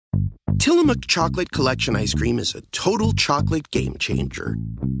Tillamook Chocolate Collection Ice Cream is a total chocolate game changer.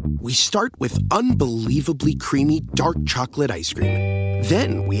 We start with unbelievably creamy dark chocolate ice cream.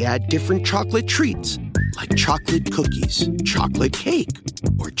 Then we add different chocolate treats, like chocolate cookies, chocolate cake,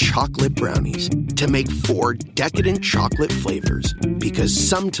 or chocolate brownies, to make 4 decadent chocolate flavors. Because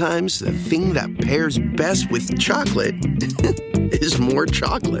sometimes the thing that pairs best with chocolate is more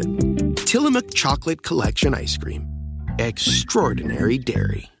chocolate. Tillamook Chocolate Collection Ice Cream. Extraordinary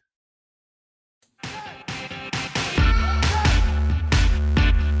dairy.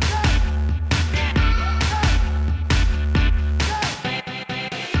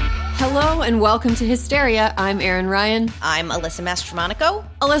 Hello and welcome to Hysteria. I'm Erin Ryan. I'm Alyssa Mastromonaco.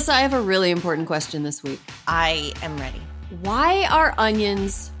 Alyssa, I have a really important question this week. I am ready. Why are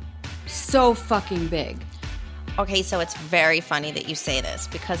onions so fucking big? Okay, so it's very funny that you say this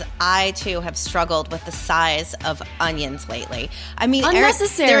because I, too, have struggled with the size of onions lately. I mean,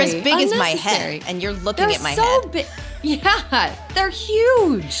 unnecessary. They're as big as my head, and you're looking at my head. They're so big. Yeah, they're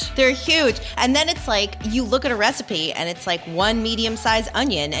huge. They're huge. And then it's like, you look at a recipe, and it's like 1 medium-sized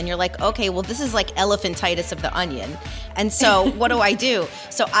onion, and you're like, okay, well, this is like elephantitis of the onion. And so what do?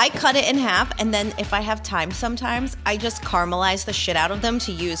 So I cut it in half, and then if I have time sometimes, I just caramelize the shit out of them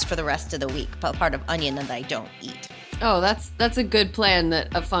to use for the rest of the week, part of onion that I don't eat. Oh, that's a good plan that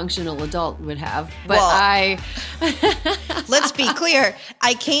a functional adult would have. But let's be clear.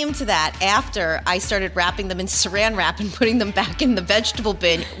 I came to that after I started wrapping them in saran wrap and putting them back in the vegetable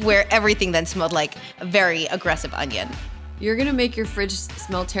bin where everything then smelled like a very aggressive onion. You're going to make your fridge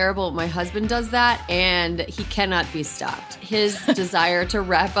smell terrible. My husband does that, and he cannot be stopped. His desire to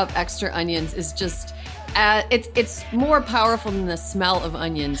wrap up extra onions is just... it's more powerful than the smell of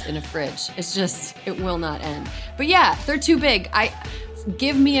onions in a fridge. It's just, it will not end. But yeah, they're too big.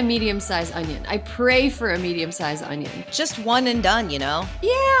 Give me a medium-sized onion. I pray for a medium-sized onion. Just one and done, you know?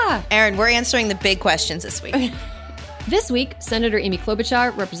 Yeah. Erin, we're answering the big questions this week. This week, Senator Amy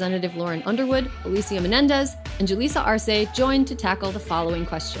Klobuchar, Representative Lauren Underwood, Alicia Menendez, and Julissa Arce joined to tackle the following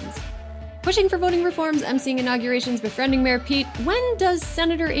questions. Pushing for voting reforms, emceeing inaugurations, befriending Mayor Pete. When does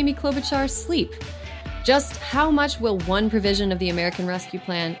Senator Amy Klobuchar sleep? Just how much will one provision of the American Rescue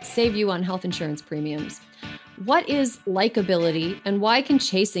Plan save you on health insurance premiums? What is likability, and why can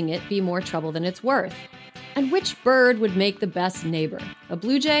chasing it be more trouble than it's worth? And which bird would make the best neighbor? A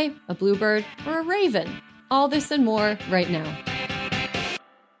blue jay, a bluebird, or a raven? All this and more right now.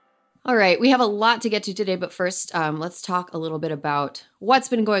 All right, we have a lot to get to today, but first, let's talk a little bit about what's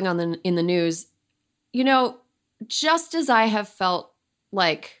been going on in the news. You know, just as I have felt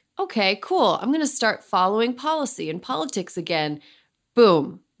like, okay, cool, I'm going to start following policy and politics again,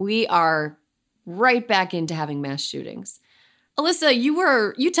 boom, we are right back into having mass shootings. Alyssa,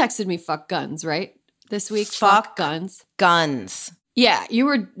 you texted me fuck guns, right? This week, fuck guns. Guns. Yeah, you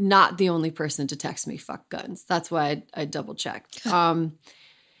were not the only person to text me fuck guns. That's why I double checked.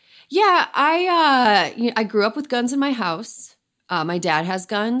 Yeah, I grew up with guns in my house. My dad has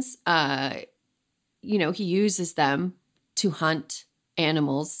guns. He uses them to hunt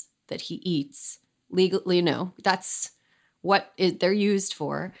animals that he eats legally. That's what they're used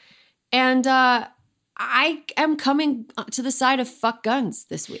for. And I am coming to the side of fuck guns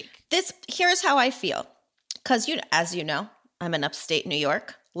this week. Here's how I feel. Because, as you know, I'm in upstate New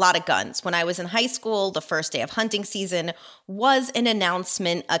York. A lot of guns. When I was in high school, the first day of hunting season was an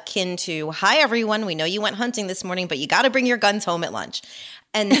announcement akin to, hi, everyone, we know you went hunting this morning, but you got to bring your guns home at lunch.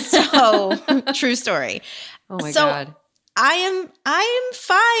 And so, true story. Oh, my God. I am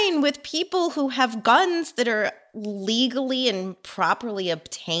fine with people who have guns that are legally and properly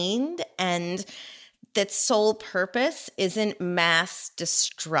obtained and that sole purpose isn't mass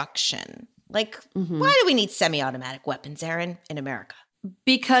destruction. Like, Why do we need semi-automatic weapons, Erin, in America?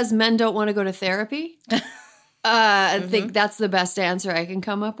 Because men don't want to go to therapy. I think that's the best answer I can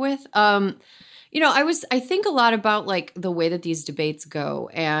come up with. I think a lot about like the way that these debates go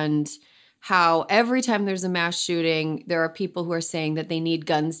and how every time there's a mass shooting, there are people who are saying that they need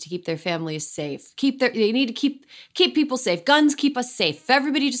guns to keep their families safe. They need to keep people safe. Guns keep us safe. If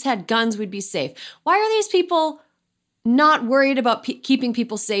everybody just had guns, we'd be safe. Why are these people not worried about keeping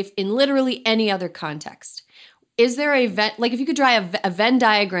people safe in literally any other context? Is there if you could draw a Venn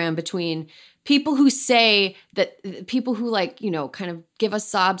diagram between people who say that, people who kind of give us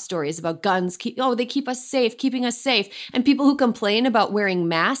sob stories about guns, they keep us safe, keeping us safe, and people who complain about wearing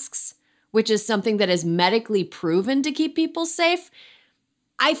masks, which is something that is medically proven to keep people safe,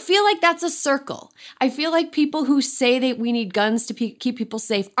 I feel like that's a circle. I feel like people who say that we need guns to keep people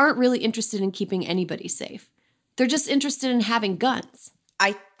safe aren't really interested in keeping anybody safe. They're just interested in having guns.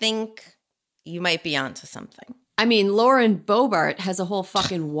 I think you might be onto something. I mean, Lauren Boebert has a whole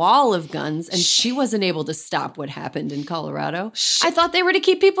fucking wall of guns, and she wasn't able to stop what happened in Colorado. I thought they were to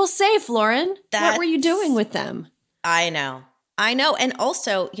keep people safe, Lauren. What were you doing with them? I know. And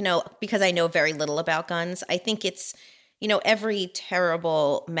also, because I know very little about guns, I think it's, every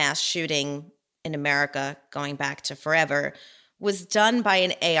terrible mass shooting in America going back to forever was done by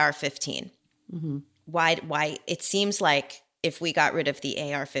an AR-15. Mm-hmm. Why? It seems like if we got rid of the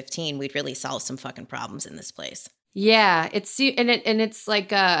AR-15, we'd really solve some fucking problems in this place. Yeah, it's like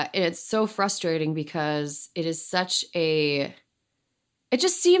it's so frustrating because it is it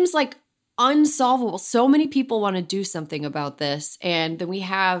just seems like unsolvable. So many people want to do something about this, and then we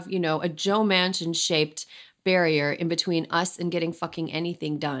have, a Joe Manchin shaped barrier in between us and getting fucking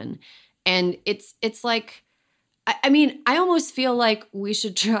anything done. And it's like, I mean, I almost feel like we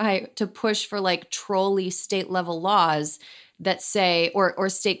should try to push for like trolley state level laws that say, or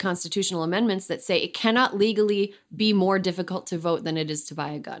state constitutional amendments that say it cannot legally be more difficult to vote than it is to buy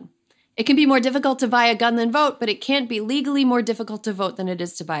a gun. It can be more difficult to buy a gun than vote, but it can't be legally more difficult to vote than it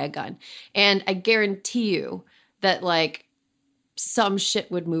is to buy a gun. And I guarantee you that like some shit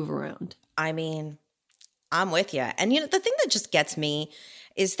would move around. I mean, I'm with you. And the thing that just gets me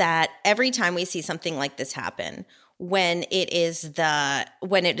is that every time we see something like this happen, when it is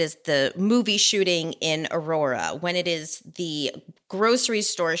the movie shooting in Aurora, when it is the grocery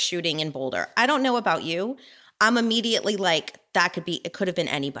store shooting in Boulder, I don't know about you, I'm immediately like, it could have been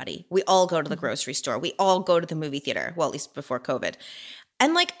anybody. We all go to the grocery store. We all go to the movie theater. Well, at least before COVID.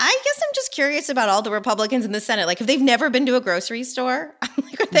 And like, I guess I'm just curious about all the Republicans in the Senate. Like, if they've never been to a grocery store,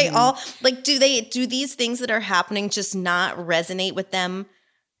 like, are they all like, do these things that are happening just not resonate with them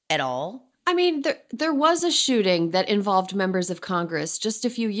at all? I mean, there was a shooting that involved members of Congress just a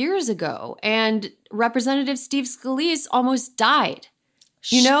few years ago, and Representative Steve Scalise almost died.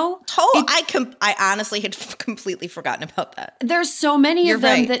 I honestly had completely forgotten about that. There's so many of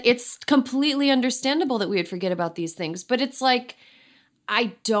them that it's completely understandable that we would forget about these things. But it's like,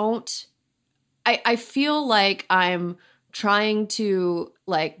 I feel like I'm trying to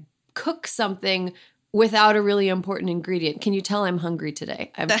like cook something without a really important ingredient. Can you tell I'm hungry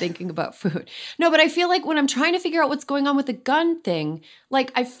today? I'm thinking about food. No, but I feel like when I'm trying to figure out what's going on with the gun thing,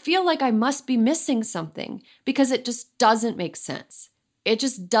 like I feel like I must be missing something because it just doesn't make sense. It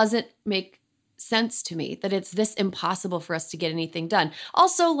just doesn't make sense to me that it's this impossible for us to get anything done.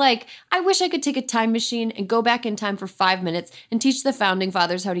 Also, like, I wish I could take a time machine and go back in time for 5 minutes and teach the founding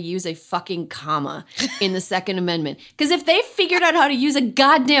fathers how to use a fucking comma in the Second Amendment. Because if they figured out how to use a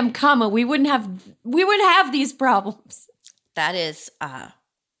goddamn comma, we wouldn't have these problems. That is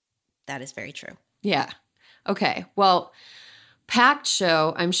very true. Yeah. Okay. Well, packed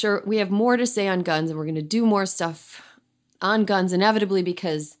show. I'm sure we have more to say on guns, and we're going to do more stuff on guns inevitably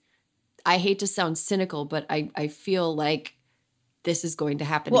because I hate to sound cynical, but I feel like this is going to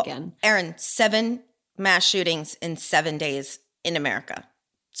happen again. Erin, 7 mass shootings in 7 days in America.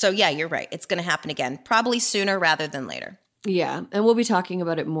 So yeah, you're right. It's going to happen again, probably sooner rather than later. Yeah, and we'll be talking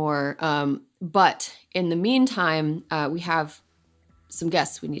about it more. But in the meantime, we have some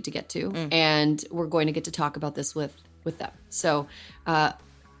guests we need to get to, and we're going to get to talk about this with them. So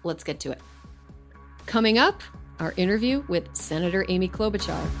let's get to it. Coming up, our interview with Senator Amy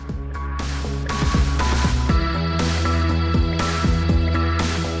Klobuchar.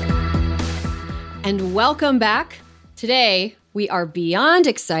 And welcome back. Today, we are beyond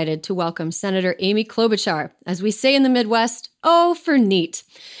excited to welcome Senator Amy Klobuchar. As we say in the Midwest, oh, for neat.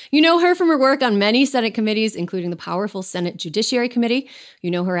 You know her from her work on many Senate committees, including the powerful Senate Judiciary Committee. You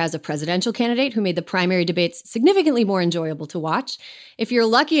know her as a presidential candidate who made the primary debates significantly more enjoyable to watch. If you're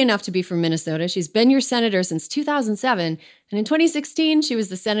lucky enough to be from Minnesota, she's been your senator since 2007. And in 2016, she was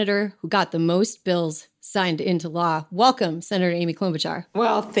the senator who got the most bills signed into law. Welcome, Senator Amy Klobuchar.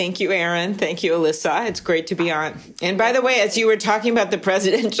 Well, thank you, Erin. Thank you, Alyssa. It's great to be on. And by the way, as you were talking about the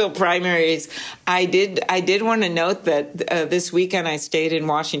presidential primaries, I did want to note that this weekend I stayed in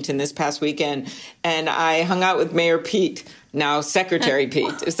Washington this past weekend, and I hung out with Mayor Pete, now Secretary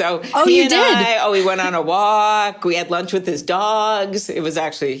Pete. So we went on a walk. We had lunch with his dogs. It was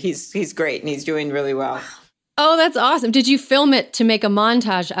actually, he's great, and he's doing really well. Oh, that's awesome. Did you film it to make a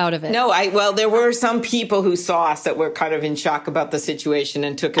montage out of it? No, well, there were some people who saw us that were kind of in shock about the situation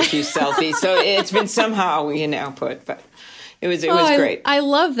and took a few selfies. So it's been somehow, output, but it was great. I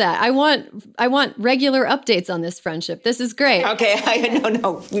love that. I want regular updates on this friendship. This is great. Okay.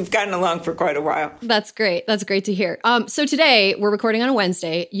 No, we've gotten along for quite a while. That's great. That's great to hear. So today we're recording on a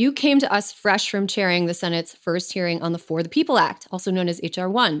Wednesday. You came to us fresh from chairing the Senate's first hearing on the For the People Act, also known as H.R.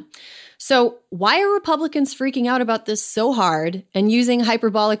 1. So why are Republicans freaking out about this so hard and using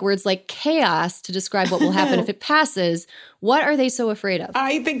hyperbolic words like chaos to describe what will happen if it passes? What are they so afraid of?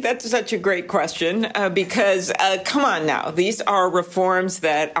 I think that's such a great question because, come on now, these are reforms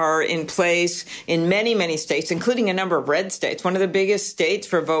that are in place in many, many states, including a number of red states. One of the biggest states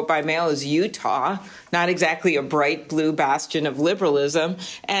for vote by mail is Utah, not exactly a bright blue bastion of liberalism.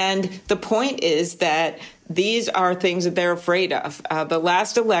 And the point is that these are things that they're afraid of. The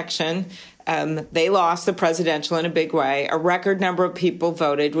last election, they lost the presidential in a big way. A record number of people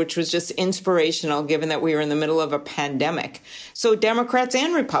voted, which was just inspirational given that we were in the middle of a pandemic. So Democrats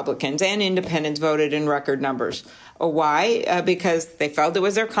and Republicans and independents voted in record numbers. Why? Because they felt it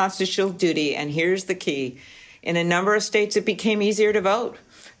was their constitutional duty. And here's the key. In a number of states, it became easier to vote.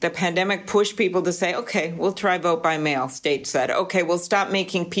 The pandemic pushed people to say, okay, we'll try vote by mail. States said, okay, we'll stop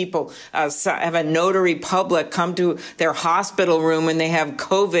making people have a notary public come to their hospital room when they have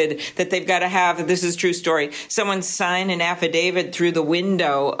COVID that they've got to have, this is a true story, someone sign an affidavit through the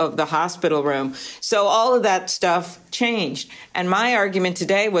window of the hospital room. So all of that stuff changed. And my argument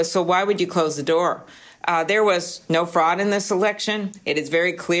today was, so why would you close the door? There was no fraud in this election. It is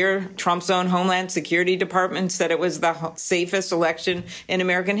very clear. Trump's own Homeland Security Department said it was the safest election in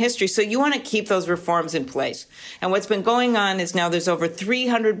American history. So you want to keep those reforms in place. And what's been going on is now there's over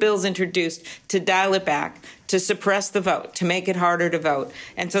 300 bills introduced to dial it back, to suppress the vote, to make it harder to vote.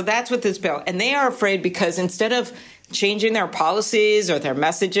 And so that's what this bill. And they are afraid because instead of changing their policies or their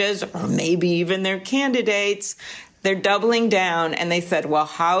messages or maybe even their candidates, they're doubling down, and they said, well,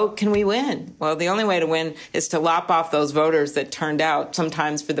 how can we win? Well, the only way to win is to lop off those voters that turned out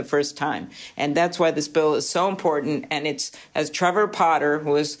sometimes for the first time. And that's why this bill is so important. And it's, as Trevor Potter,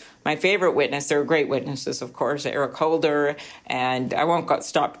 who was my favorite witness, there were great witnesses, of course, Eric Holder, and I won't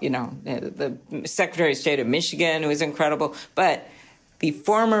stop, the Secretary of State of Michigan, who was incredible. But the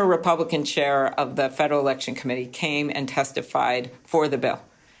former Republican chair of the Federal Election Committee came and testified for the bill.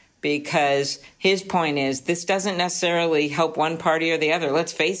 Because his point is this doesn't necessarily help one party or the other.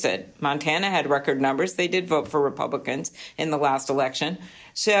 Let's face it. Montana had record numbers. They did vote for Republicans in the last election.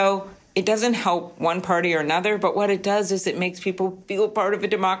 So it doesn't help one party or another. But what it does is it makes people feel part of a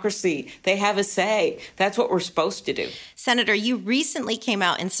democracy. They have a say. That's what we're supposed to do. Senator, you recently came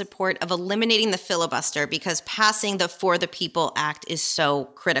out in support of eliminating the filibuster because passing the For the People Act is so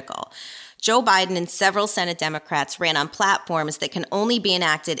critical. Joe Biden and several Senate Democrats ran on platforms that can only be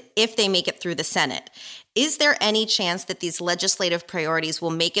enacted if they make it through the Senate. Is there any chance that these legislative priorities will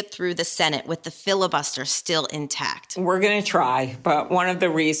make it through the Senate with the filibuster still intact? We're going to try, but one of the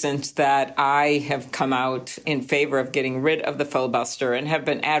reasons that I have come out in favor of getting rid of the filibuster and have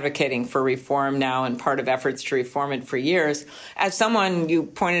been advocating for reform now and part of efforts to reform it for years, as someone you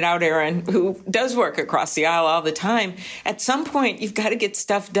pointed out, Aaron, who does work across the aisle all the time, at some point you've got to get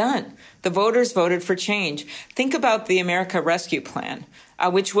stuff done. The voters voted for change. Think about the America Rescue Plan,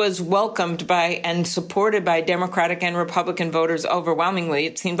 which was welcomed by and supported by Democratic and Republican voters overwhelmingly.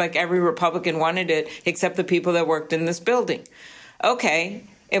 It seemed like every Republican wanted it except the people that worked in this building. Okay,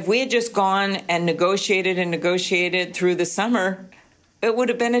 if we had just gone and negotiated through the summer, it would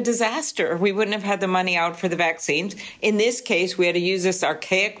have been a disaster. We wouldn't have had the money out for the vaccines. In this case, we had to use this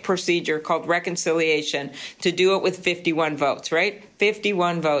archaic procedure called reconciliation to do it with 51 votes, right?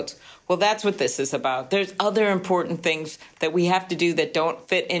 51 votes. Well, that's what this is about. There's other important things that we have to do that don't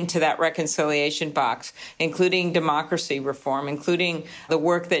fit into that reconciliation box, including democracy reform, including the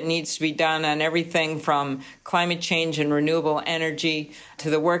work that needs to be done on everything from climate change and renewable energy to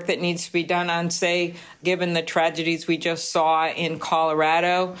the work that needs to be done on, say, given the tragedies we just saw in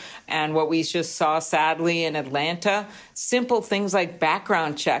Colorado and what we just saw, sadly, in Atlanta, simple things like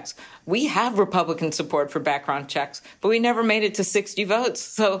background checks. We have Republican support for background checks, but we never made it to 60 votes.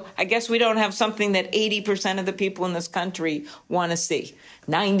 So I guess we don't have something that 80% of the people in this country want to see,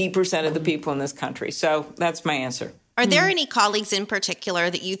 90% of the people in this country. So that's my answer. Are there any colleagues in particular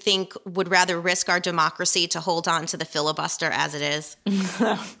that you think would rather risk our democracy to hold on to the filibuster as it is?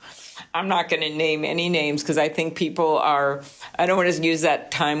 I'm not going to name any names because I think people are, I don't want to use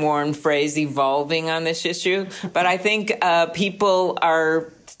that time-worn phrase, evolving on this issue, but I think people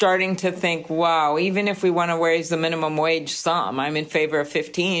are starting to think, wow, even if we want to raise the minimum wage some, I'm in favor of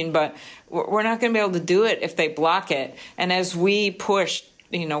 15, but we're not going to be able to do it if they block it. And as we push,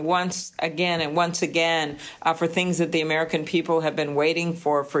 once again, for things that the American people have been waiting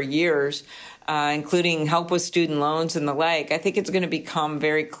for years, including help with student loans and the like, I think it's going to become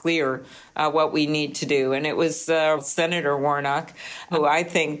very clear what we need to do. And it was Senator Warnock who I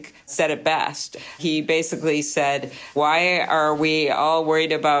think said it best. He basically said, why are we all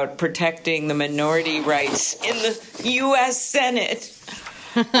worried about protecting the minority rights in the U.S. Senate?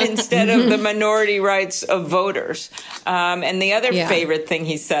 instead of the minority rights of voters. And the other favorite thing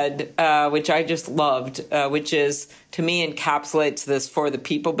he said, which I just loved, which is, to me, encapsulates this For the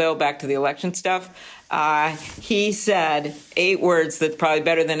People bill, back to the election stuff. He said 8 words that's probably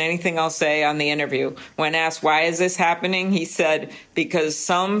better than anything I'll say on the interview. When asked, why is this happening? He said, because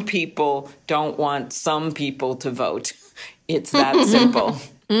some people don't want some people to vote. It's that simple.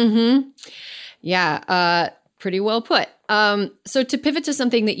 Mm-hmm. Yeah, pretty well put. So to pivot to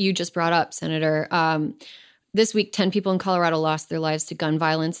something that you just brought up, Senator, this week, 10 people in Colorado lost their lives to gun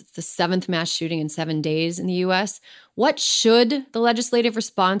violence. It's the 7th mass shooting in 7 days in the U.S. What should the legislative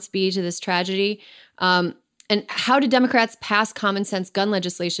response be to this tragedy? And how did Democrats pass common sense gun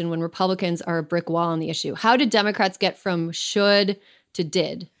legislation when Republicans are a brick wall on the issue? How did Democrats get from should to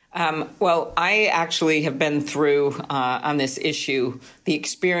did? Well, I actually have been through on this issue the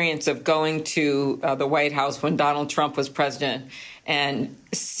experience of going to the White House when Donald Trump was president and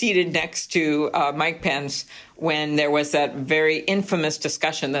seated next to Mike Pence when there was that very infamous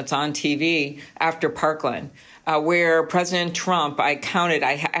discussion that's on TV after Parkland, where President Trump, I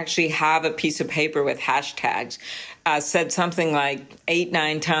actually have a piece of paper with hashtags, said something like 8,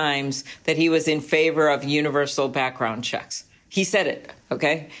 9 times that he was in favor of universal background checks. He said it,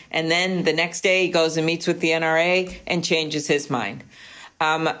 okay? And then the next day he goes and meets with the NRA and changes his mind.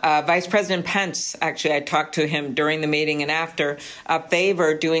 Vice President Pence, actually, I talked to him during the meeting and after,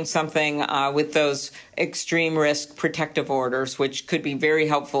 favored doing something with those extreme risk protective orders, which could be very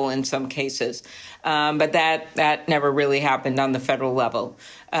helpful in some cases. But that never really happened on the federal level.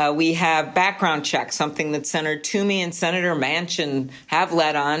 We have background checks, something that Senator Toomey and Senator Manchin have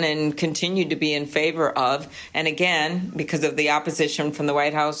led on and continue to be in favor of. And again, because of the opposition from the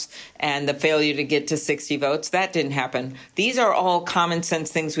White House and the failure to get to 60 votes, that didn't happen. These are all common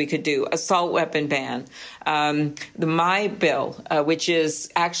sense things we could do. Assault weapon ban. My bill, which is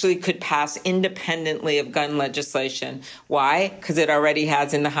actually could pass independently of gun legislation. Why? Because it already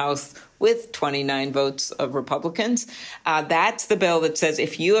has in the House with 29 votes of Republicans. That's the bill that says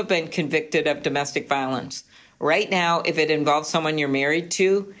if you have been convicted of domestic violence, right now, if it involves someone you're married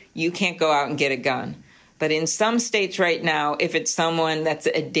to, you can't go out and get a gun. But in some states right now, if it's someone that's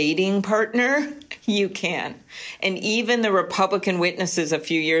a dating partner, you can. And even the Republican witnesses a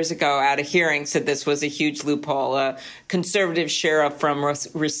few years ago at a hearing said this was a huge loophole. A conservative sheriff from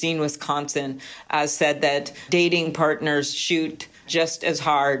Racine, Wisconsin, said that dating partners shoot just as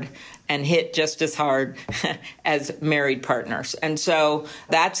hard and hit just as hard as married partners. And so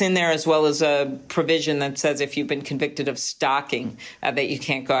that's in there, as well as a provision that says if you've been convicted of stalking, that you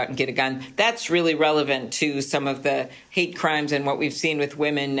can't go out and get a gun. That's really relevant to some of the hate crimes and what we've seen with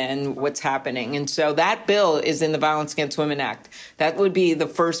women and what's happening. And so that bill is in the Violence Against Women Act. That would be the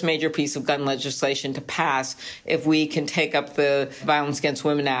first major piece of gun legislation to pass if we can take up the Violence Against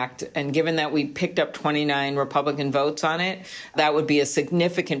Women Act. And given that we picked up 29 Republican votes on it, that would be a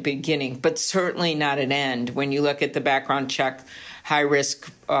significant beginning, but certainly not an end. When you look at the background check,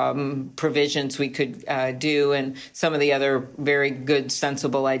 high-risk provisions we could do, and some of the other very good,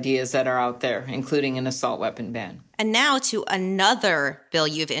 sensible ideas that are out there, including an assault weapon ban. And now to another bill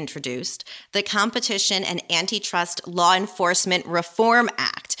you've introduced, the Competition and Antitrust Law Enforcement Reform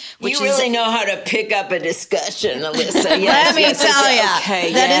Act. Which you really know how to pick up a discussion, Alyssa. Let me tell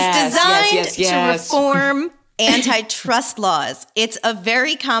you, that is designed to reform antitrust laws. It's a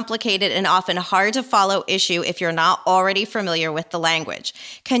very complicated and often hard to follow issue if you're not already familiar with the language.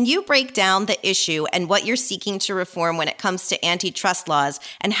 Can you break down the issue and what you're seeking to reform when it comes to antitrust laws,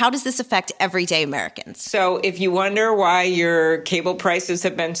 and how does this affect everyday Americans? So if you wonder why your cable prices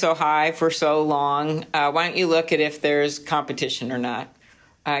have been so high for so long, why don't you look at if there's competition or not?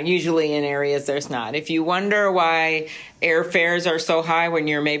 Usually in areas there's not. If you wonder why airfares are so high when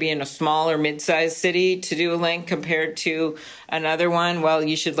you're maybe in a small or mid-sized city to do a link compared to another one, well,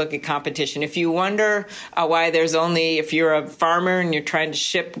 you should look at competition. If you wonder why there's only, if you're a farmer and you're trying to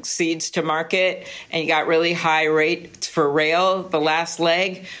ship seeds to market and you got really high rates for rail, the last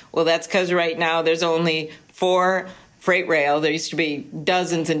leg, well, that's because right now there's only 4 freight rail. There used to be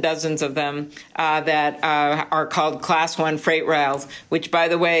dozens and dozens of them that are called Class 1 freight rails, which, by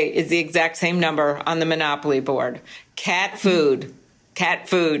the way, is the exact same number on the monopoly board. Cat food,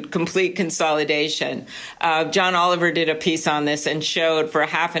 complete consolidation. John Oliver did a piece on this and showed for a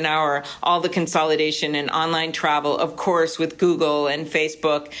half an hour all the consolidation in online travel, of course, with Google and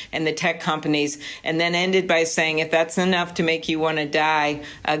Facebook and the tech companies, and then ended by saying, if that's enough to make you want to die,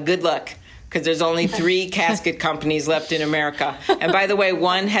 good luck. because there's only 3 casket companies left in America. And by the way,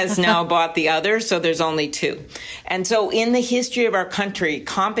 one has now bought the other, so there's only 2. And so in the history of our country,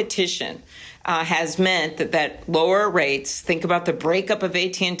 competition has meant that lower rates, think about the breakup of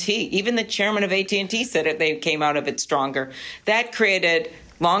AT&T. Even the chairman of AT&T said it, they came out of it stronger. That created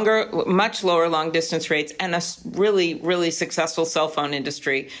much lower long-distance rates and a really, really successful cell phone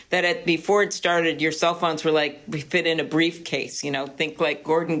industry that before it started, your cell phones were fit in a briefcase, think like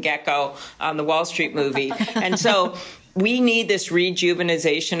Gordon Gekko on the Wall Street movie. And so we need this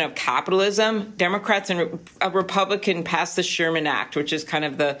rejuvenization of capitalism. Democrats and a Republican passed the Sherman Act, which is kind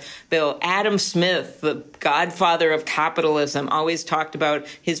of the bill. Adam Smith, the godfather of capitalism, always talked about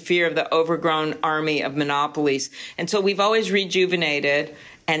his fear of the overgrown army of monopolies. And so we've always rejuvenated.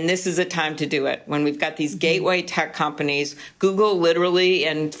 And this is a time to do it. When we've got these gateway tech companies, Google literally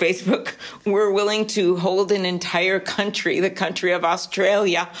and Facebook were willing to hold an entire country, the country of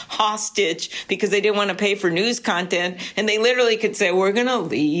Australia, hostage because they didn't want to pay for news content. And they literally could say, we're going to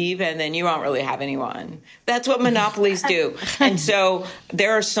leave, and then you won't really have anyone. That's what monopolies do. And so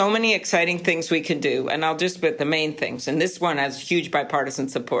there are so many exciting things we can do. And I'll just put the main things. And this one has huge bipartisan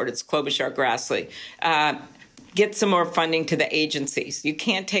support. It's Klobuchar Grassley. Get some more funding to the agencies. You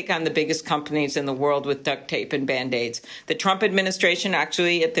can't take on the biggest companies in the world with duct tape and Band-Aids. The Trump administration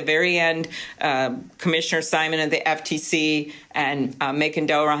actually, at the very end, Commissioner Simon of the FTC and Macon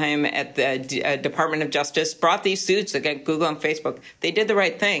Delrahim at the Department of Justice brought these suits against Google and Facebook. They did the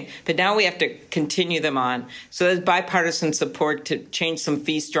right thing, but now we have to continue them on. So there's bipartisan support to change some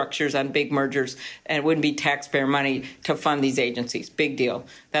fee structures on big mergers, and it wouldn't be taxpayer money to fund these agencies. Big deal.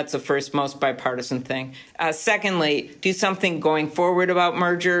 That's the first most bipartisan thing. Secondly, do something going forward about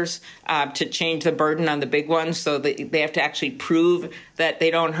mergers to change the burden on the big ones so that they have to actually prove that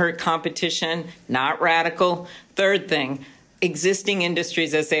they don't hurt competition, not radical. Third thing, existing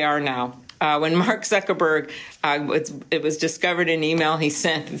industries as they are now. When Mark Zuckerberg, it was discovered in an email he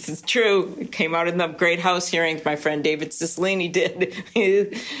sent, this is true, it came out in the Great House hearings my friend David Cicilline did.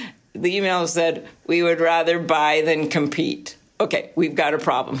 The email said, we would rather buy than compete. Okay, we've got a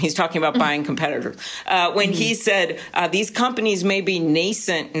problem. He's talking about buying competitors. When he said, these companies may be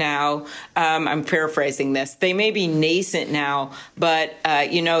nascent now, I'm paraphrasing this, they may be nascent now, but,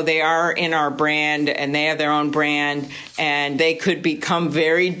 they are in our brand and they have their own brand and they could become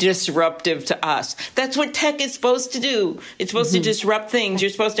very disruptive to us. That's what tech is supposed to do. It's supposed to disrupt things. You're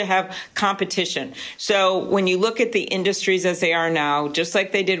supposed to have competition. So when you look at the industries as they are now, just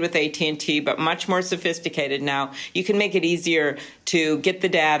like they did with AT&T, but much more sophisticated now, you can make it easier to get the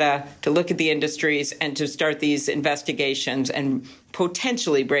data, to look at the industries, and to start these investigations and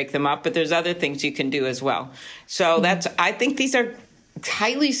potentially break them up. But there's other things you can do as well. So I think these are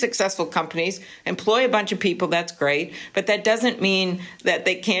highly successful companies, employ a bunch of people, that's great. But that doesn't mean that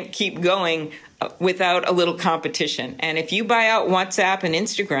they can't keep going without a little competition. And if you buy out WhatsApp and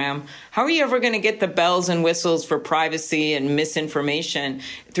Instagram, how are you ever going to get the bells and whistles for privacy and misinformation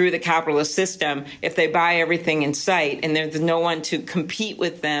through the capitalist system if they buy everything in sight and there's no one to compete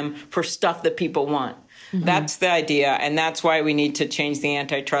with them for stuff that people want? That's the idea. And that's why we need to change the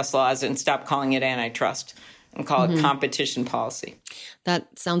antitrust laws and stop calling it antitrust and call it competition policy.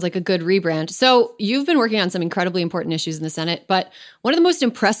 That sounds like a good rebrand. So you've been working on some incredibly important issues in the Senate, but one of the most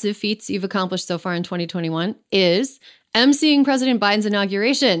impressive feats you've accomplished so far in 2021 is emceeing President Biden's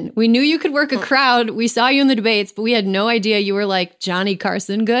inauguration. We knew you could work a crowd. We saw you in the debates, but we had no idea you were like Johnny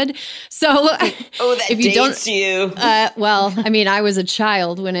Carson good. So that if you dates you. Well, I mean, I was a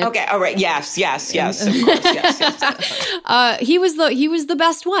child when it. Okay, all right, yes, of course, yes. He was the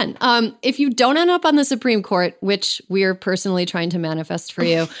best one. If you don't end up on the Supreme Court, which we're personally trying to manifest for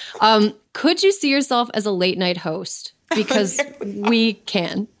you, could you see yourself as a late night host? Because we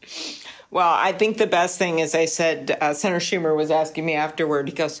can. Well, I think the best thing, as I said, Senator Schumer was asking me afterward,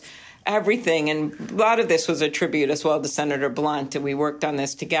 he goes, everything, and a lot of this was a tribute as well to Senator Blunt. We worked on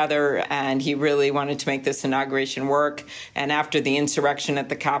this together, and he really wanted to make this inauguration work. And after the insurrection at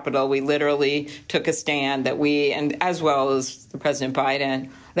the Capitol, we literally took a stand that and as well as President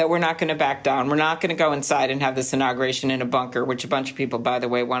Biden, that we're not going to back down. We're not going to go inside and have this inauguration in a bunker, which a bunch of people, by the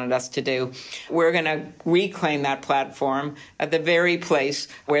way, wanted us to do. We're going to reclaim that platform at the very place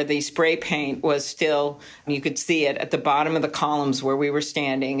where the spray paint was still, you could see it at the bottom of the columns where we were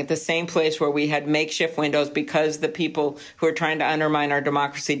standing, at the same place where we had makeshift windows because the people who are trying to undermine our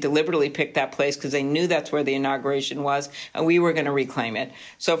democracy deliberately picked that place because they knew that's where the inauguration was, and we were going to reclaim it.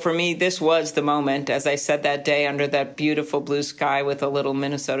 So for me, this was the moment, as I said that day, under that beautiful blue sky with a little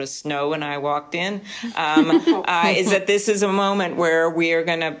Minnesota Minnesota snow when I walked in, is that this is a moment where we are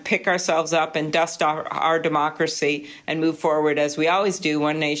going to pick ourselves up and dust our democracy and move forward as we always do,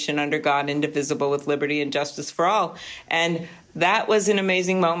 one nation under God, indivisible, with liberty and justice for all. And that was an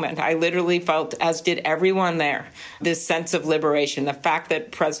amazing moment. I literally felt, as did everyone there, this sense of liberation. The fact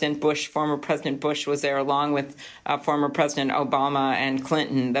that former President Bush was there along with former President Obama and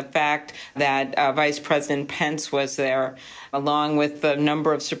Clinton. The fact that Vice President Pence was there along with a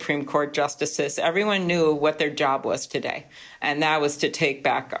number of Supreme Court justices. Everyone knew what their job was today, and that was to take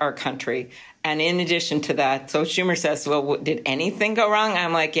back our country. And in addition to that, so Schumer says, well, did anything go wrong?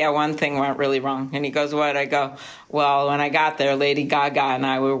 I'm like, yeah, one thing went really wrong. And he goes, what? I go, well, when I got there, Lady Gaga and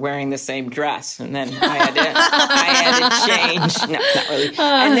I were wearing the same dress. And then I had to change. No, not really.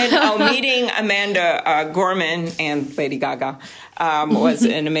 And then meeting Amanda Gorman and Lady Gaga was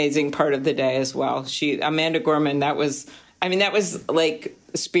an amazing part of the day as well. Amanda Gorman, that was like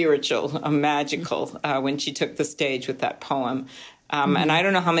spiritual, magical when she took the stage with that poem. And I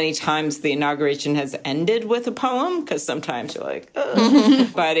don't know how many times the inauguration has ended with a poem, because sometimes you're like, ugh.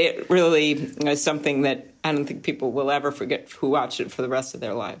 But it really is something that I don't think people will ever forget who watched it for the rest of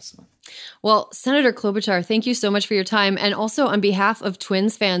their lives. Well, Senator Klobuchar, thank you so much for your time. And also on behalf of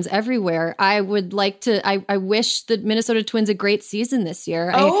Twins fans everywhere, I would like to, I wish the Minnesota Twins a great season this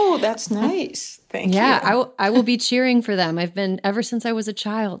year. That's nice. Thank you. Yeah, I will be cheering for them. I've been ever since I was a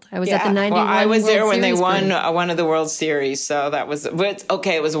child. I was at the 91 I was World there when Series they won one of the World Series, so that was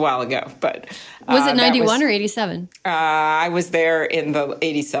okay. It was a while ago, but was it 91 or 87? I was there in the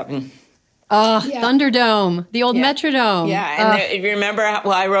 87. Thunderdome, the old Metrodome. Yeah, and if you remember,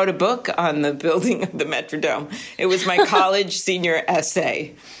 I wrote a book on the building of the Metrodome. It was my college senior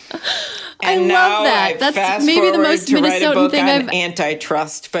essay. And I love that. That's maybe the most Minnesotan thing I've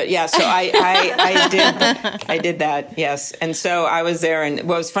antitrust. But yeah, so I did that. Yes, and so I was there. And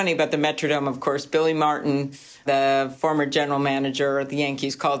what was funny about the Metrodome, of course, Billy Martin, the former general manager of the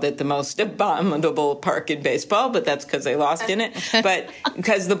Yankees, called it the most abominable park in baseball, but that's because they lost in it. But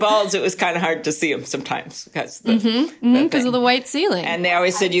because the balls, it was kind of hard to see them sometimes because of the white ceiling. And they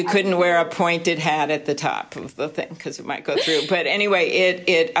always said you couldn't wear a pointed hat at the top of the thing because it might go through. But anyway,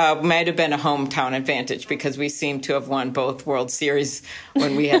 it might have been a hometown advantage because we seem to have won both World Series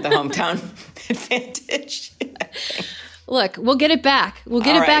when we had the hometown advantage. Look, we'll get it back. We'll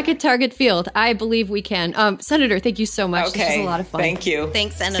get it back at Target Field. I believe we can. Senator, thank you so much. Okay. This was a lot of fun. Thank you.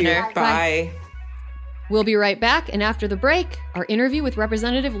 Thanks, Senator. Bye. We'll be right back. And after the break, our interview with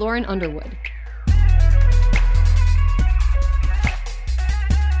Representative Lauren Underwood.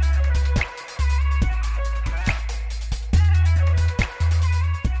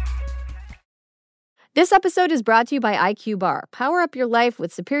 This episode is brought to you by IQ Bar. Power up your life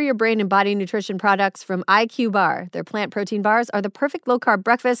with superior brain and body nutrition products from IQ Bar. Their plant protein bars are the perfect low-carb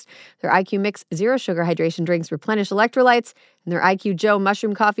breakfast. Their IQ Mix zero-sugar hydration drinks replenish electrolytes. And their IQ Joe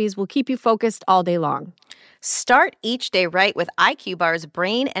mushroom coffees will keep you focused all day long. Start each day right with IQ Bar's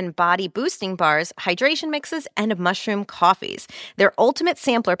brain and body boosting bars, hydration mixes, and mushroom coffees. Their ultimate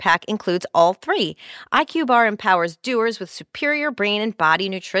sampler pack includes all three. IQ Bar empowers doers with superior brain and body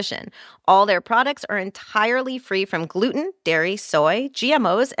nutrition. All their products are entirely free from gluten, dairy, soy,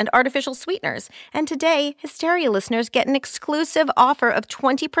 GMOs, and artificial sweeteners. And today, Hysteria listeners get an exclusive offer of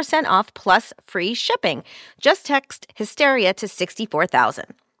 20% off plus free shipping. Just text Hysteria to 64,000.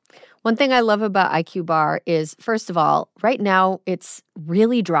 One thing I love about IQ Bar is, first of all, right now it's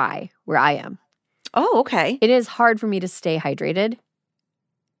really dry where I am. Oh, okay. It is hard for me to stay hydrated.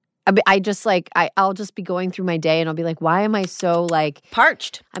 I'll just be going through my day and I'll be like, why am I so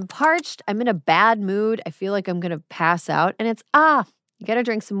parched? I'm parched. I'm in a bad mood. I feel like I'm going to pass out. And it's, you got to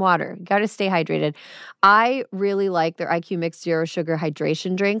drink some water. You got to stay hydrated. I really like their IQ Mix zero sugar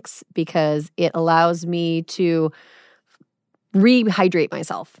hydration drinks because it allows me to rehydrate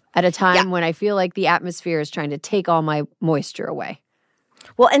myself at a time when I feel like the atmosphere is trying to take all my moisture away.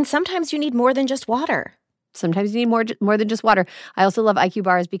 Well, and sometimes you need more than just water. Sometimes you need more than just water. I also love IQ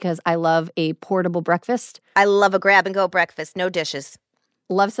Bars because I love a portable breakfast. I love a grab-and-go breakfast, no dishes.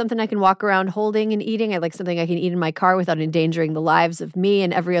 Love something I can walk around holding and eating. I like something I can eat in my car without endangering the lives of me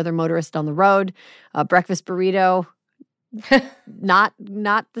and every other motorist on the road. A breakfast burrito, not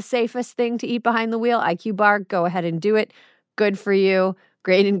the safest thing to eat behind the wheel. IQ Bar, go ahead and do it. Good for you.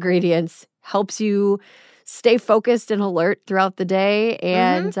 Great ingredients. Helps you stay focused and alert throughout the day.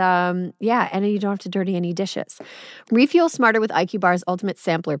 And and you don't have to dirty any dishes. Refuel smarter with IQ Bar's Ultimate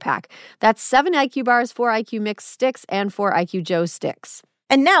Sampler Pack. That's 7 IQ Bars, 4 IQ Mix sticks, and 4 IQ Joe sticks.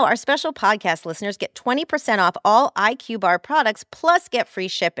 And now our special podcast listeners get 20% off all IQ Bar products plus get free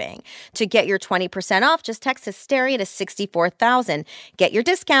shipping. To get your 20% off, just text Hysteria to 64,000. Get your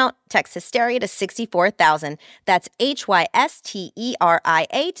discount. Text Hysteria to 64,000. That's HYSTERIA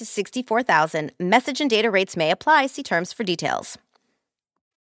to 64,000. Message and data rates may apply. See terms for details.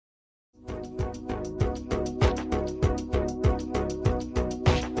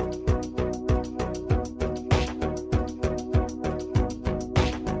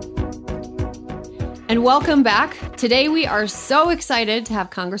 And welcome back. Today we are so excited to have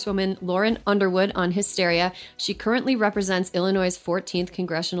Congresswoman Lauren Underwood on Hysteria. She currently represents Illinois' 14th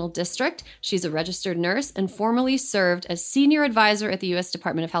Congressional District. She's a registered nurse and formerly served as senior advisor at the U.S.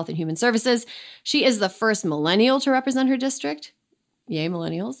 Department of Health and Human Services. She is the first millennial to represent her district. Yay,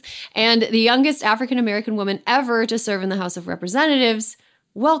 millennials. And the youngest African-American woman ever to serve in the House of Representatives.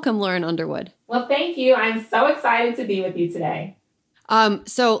 Welcome, Lauren Underwood. Well, thank you. I'm so excited to be with you today.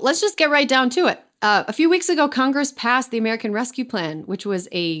 So let's just get right down to it. A few weeks ago, Congress passed the American Rescue Plan, which was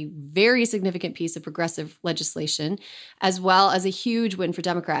a very significant piece of progressive legislation, as well as a huge win for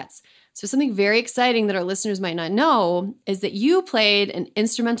Democrats. So something very exciting that our listeners might not know is that you played an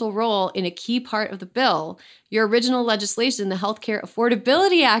instrumental role in a key part of the bill. Your original legislation, the Healthcare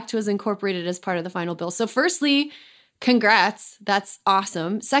Affordability Act, was incorporated as part of the final bill. So firstly, congrats. That's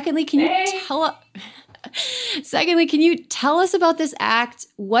awesome. Secondly, can you tell us about this act,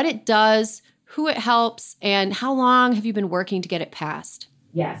 what it does, who it helps, and how long have you been working to get it passed?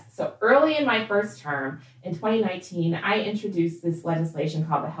 Yes. So early in my first term, in 2019, I introduced this legislation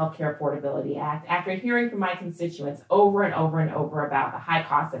called the Healthcare Affordability Act after hearing from my constituents over and over and over about the high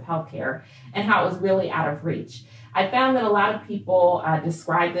cost of healthcare and how it was really out of reach. I found that a lot of people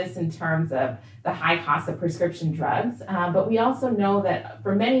describe this in terms of the high cost of prescription drugs, but we also know that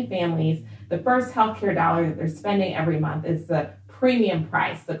for many families, the first healthcare dollar that they're spending every month is the premium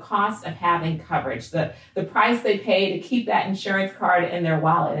price, the cost of having coverage, the price they pay to keep that insurance card in their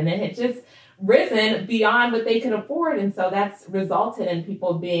wallet. And it had just risen beyond what they could afford. And so that's resulted in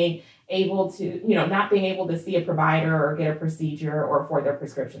people being able to, not being able to see a provider or get a procedure or afford their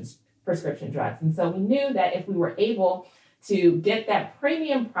prescription drugs. And so we knew that if we were able to get that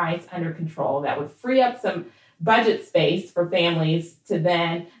premium price under control, that would free up some budget space for families to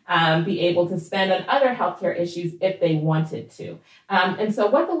then be able to spend on other healthcare issues if they wanted to. And so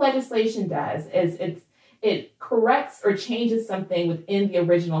what the legislation does is it corrects or changes something within the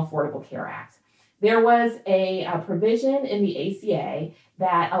original Affordable Care Act. There was a provision in the ACA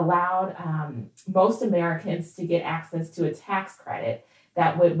that allowed most Americans to get access to a tax credit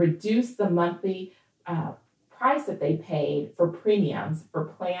that would reduce the monthly price that they paid for premiums for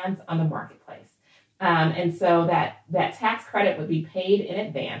plans on the marketplace. And so that tax credit would be paid in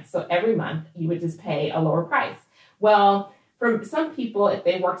advance. So every month you would just pay a lower price. Well, for some people, if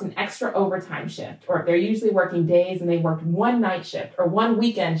they worked an extra overtime shift, or if they're usually working days and they worked one night shift or one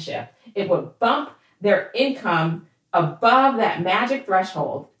weekend shift, it would bump their income above that magic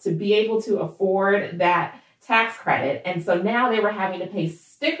threshold to be able to afford that tax credit. And so now they were having to pay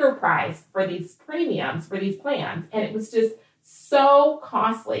sticker price for these premiums for these plans. And it was just so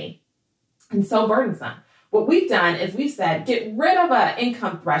costly and so burdensome. What we've done is we've said, get rid of an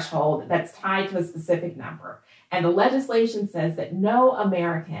income threshold that's tied to a specific number. And the legislation says that no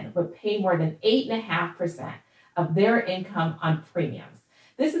American would pay more than 8.5% of their income on premiums.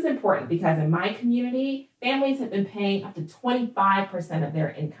 This is important because in my community, families have been paying up to 25% of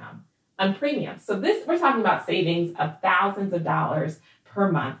their income on premiums. So we're talking about savings of thousands of dollars per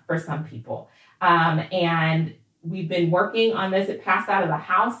month for some people. And we've been working on this. It passed out of the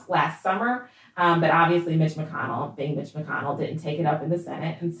House last summer, but obviously Mitch McConnell, being Mitch McConnell, didn't take it up in the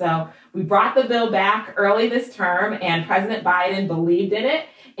Senate. And so we brought the bill back early this term, and President Biden believed in it,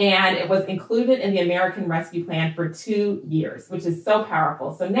 and it was included in the American Rescue Plan for 2 years, which is so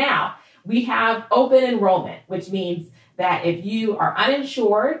powerful. So now we have open enrollment, which means that if you are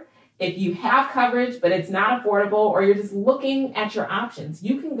uninsured, if you have coverage, but it's not affordable, or you're just looking at your options,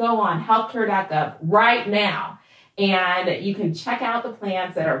 you can go on healthcare.gov right now and you can check out the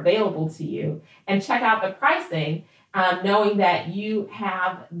plans that are available to you and check out the pricing, knowing that you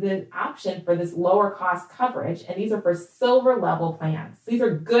have the option for this lower cost coverage. And these are for silver level plans. These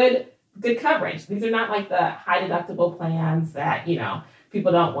are good coverage. These are not like the high deductible plans that,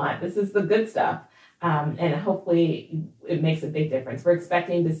 people don't want. This is the good stuff. And hopefully it makes a big difference. We're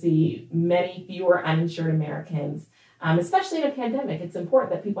expecting to see many fewer uninsured Americans, especially in a pandemic. It's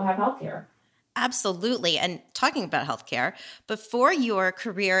important that people have health care. Absolutely. And talking about healthcare, before your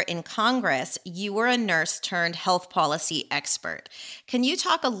career in Congress, you were a nurse turned health policy expert. Can you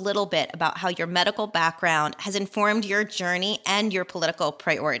talk a little bit about how your medical background has informed your journey and your political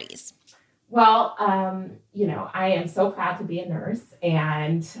priorities? Well, I am so proud to be a nurse,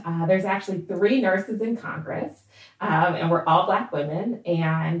 and there's actually 3 nurses in Congress, and we're all Black women.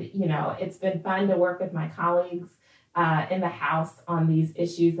 And, it's been fun to work with my colleagues in the House on these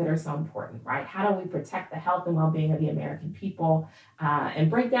issues that are so important, right? How do we protect the health and well-being of the American people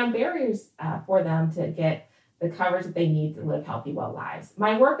and break down barriers for them to get the coverage that they need to live healthy, well lives?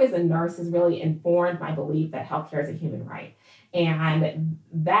 My work as a nurse has really informed my belief that healthcare is a human right. And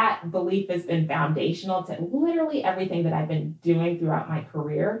that belief has been foundational to literally everything that I've been doing throughout my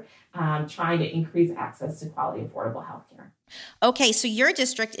career, trying to increase access to quality, affordable healthcare. Okay, so your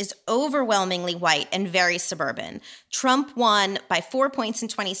district is overwhelmingly white and very suburban. Trump won by 4 points in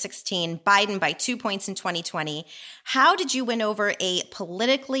 2016, Biden by 2 points in 2020. How did you win over a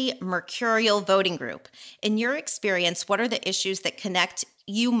politically mercurial voting group? In your experience, what are the issues that connect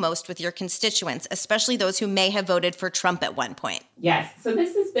you most with your constituents, especially those who may have voted for Trump at one point? Yes, so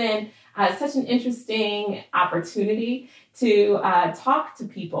this has been such an interesting opportunity to talk to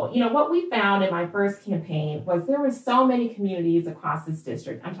people. What we found in my first campaign was there were so many communities across this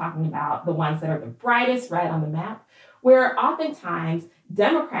district. I'm talking about the ones that are the brightest red on the map, where oftentimes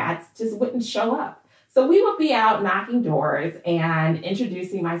Democrats just wouldn't show up. So we would be out knocking doors and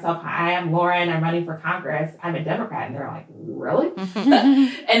introducing myself. Hi, I'm Lauren. I'm running for Congress. I'm a Democrat. And they're like, really?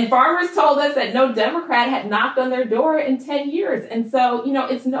 And farmers told us that no Democrat had knocked on their door in 10 years. And so,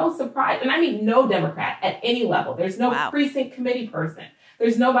 it's no surprise. And I mean, no Democrat at any level. There's no precinct committee person.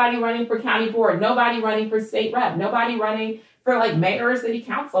 There's nobody running for county board, nobody running for state rep, nobody running for mayor or city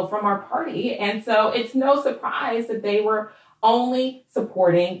council from our party. And so it's no surprise that they were only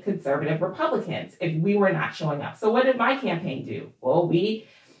supporting conservative Republicans if we were not showing up. So what did my campaign do? Well, we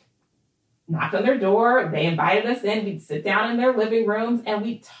knocked on their door. They invited us in. We'd sit down in their living rooms and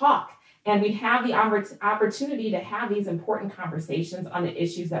we'd talk. And we'd have the opportunity to have these important conversations on the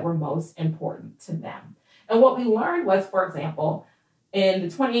issues that were most important to them. And what we learned was, for example, in the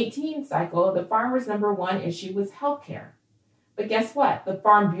 2018 cycle, the farmers' number one issue was healthcare. But guess what? The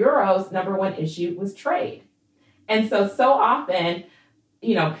Farm Bureau's number one issue was trade. And so often,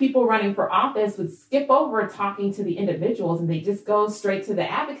 people running for office would skip over talking to the individuals and they just go straight to the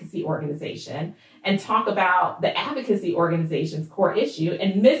advocacy organization and talk about the advocacy organization's core issue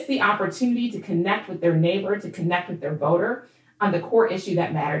and miss the opportunity to connect with their neighbor, to connect with their voter on the core issue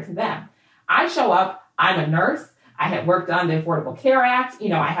that mattered to them. I show up, I'm a nurse. I had worked on the Affordable Care Act.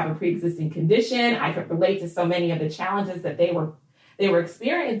 I have a pre-existing condition. I could relate to so many of the challenges that they were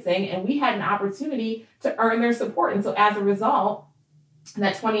experiencing, and we had an opportunity to earn their support. And so as a result, in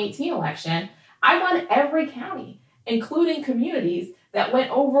that 2018 election, I won every county, including communities that went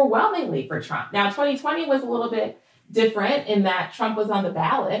overwhelmingly for Trump. Now, 2020 was a little bit different in that Trump was on the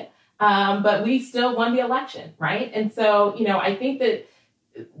ballot, but we still won the election, right? And so, I think that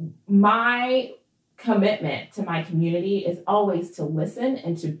my commitment to my community is always to listen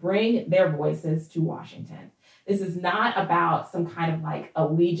and to bring their voices to Washington. This is not about some kind of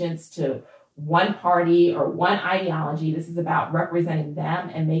allegiance to one party or one ideology. This is about representing them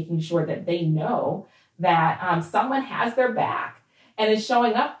and making sure that they know that someone has their back and is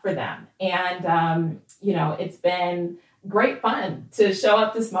showing up for them. And, it's been great fun to show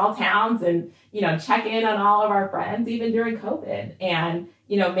up to small towns and, check in on all of our friends, even during COVID, and,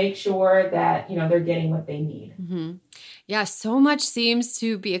 make sure that, they're getting what they need. Mm-hmm. Yeah, so much seems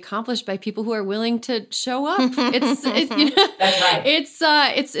to be accomplished by people who are willing to show up. That's right.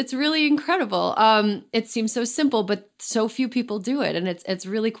 It's really incredible. It seems so simple, but so few people do it, and it's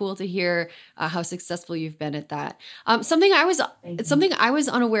really cool to hear how successful you've been at that. Something I was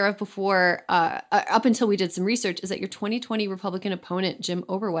unaware of before, up until we did some research, is that your 2020 Republican opponent Jim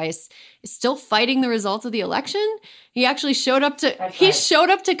Oberweis is still fighting the results of the election. He actually showed up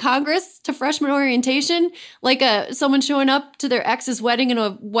to Congress to freshman orientation like someone showing up to their ex's wedding in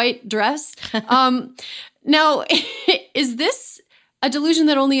a white dress. Now, is this a delusion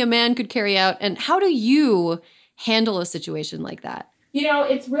that only a man could carry out? And how do you handle a situation like that?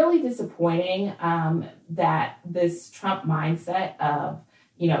 It's really disappointing that this Trump mindset of,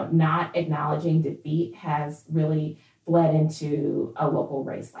 not acknowledging defeat has really bled into a local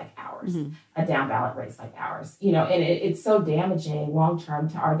race like ours, a down ballot race like ours, and it's so damaging long-term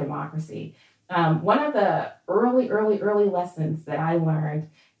to our democracy. One of the early lessons that I learned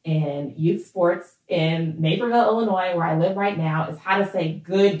in youth sports in Naperville, Illinois, where I live right now, is how to say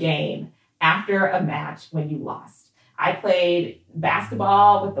good game after a match when you lost. I played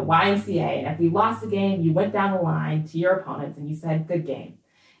basketball with the YMCA, and if we lost a game, you went down the line to your opponents and you said, good game.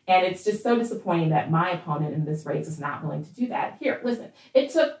 And it's just so disappointing that my opponent in this race is not willing to do that. Here, listen, it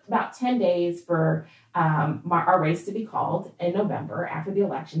took about 10 days for our race to be called in November after the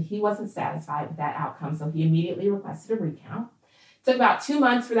election. He wasn't satisfied with that outcome, so he immediately requested a recount. It took about 2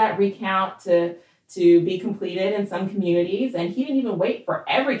 months for that recount to be completed in some communities, and he didn't even wait for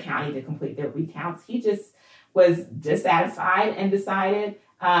every county to complete their recounts. He just was dissatisfied and decided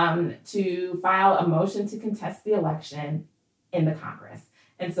to file a motion to contest the election in the Congress.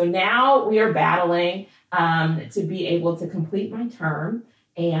 And so now we are battling to be able to complete my term,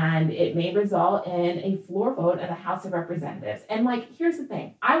 and it may result in a floor vote in the House of Representatives. And here's the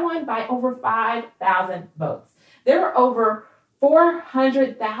thing. I won by over 5,000 votes. There were over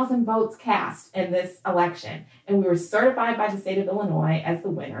 400,000 votes cast in this election, and we were certified by the state of Illinois as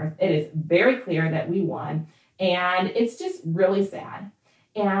the winner. It is very clear that we won, and it's just really sad.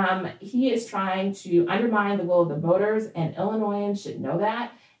 He is trying to undermine the will of the voters, and Illinoisans should know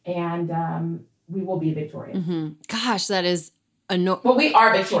that, and we will be victorious. Mm-hmm. Gosh, that is well, we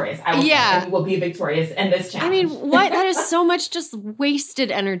are victorious. I will say, and we will be victorious in this challenge. I mean, what? That is so much just wasted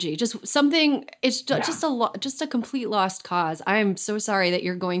energy. Just something. It's just a complete lost cause. I am so sorry that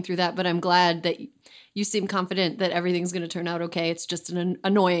you're going through that, but I'm glad that you seem confident that everything's going to turn out okay. It's just an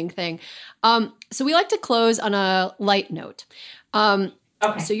annoying thing. So we like to close on a light note.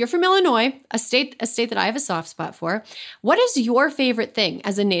 Okay. So you're from Illinois, a state that I have a soft spot for. What is your favorite thing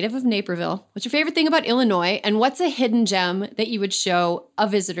as a native of Naperville? What's your favorite thing about Illinois? And what's a hidden gem that you would show a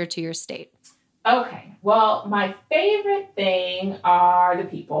visitor to your state? Okay. Well, my favorite thing are the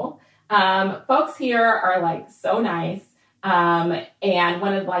people. Folks here are so nice. And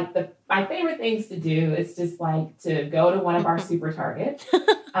one of my favorite things to do is just to go to one of our super targets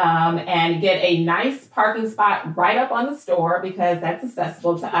and get a nice parking spot right up on the store because that's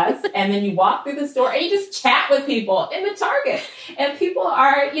accessible to us. And then you walk through the store and you just chat with people in the Target. And people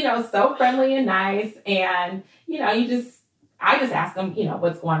are, so friendly and nice. And, I just ask them,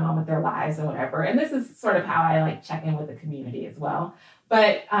 what's going on with their lives and whatever. And this is sort of how I check in with the community as well.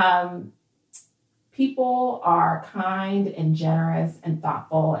 But, people are kind and generous and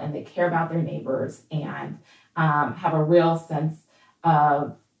thoughtful, and they care about their neighbors and have a real sense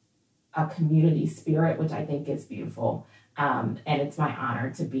of a community spirit, which I think is beautiful. And it's my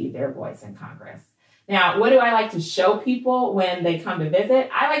honor to be their voice in Congress. Now, what do I like to show people when they come to visit?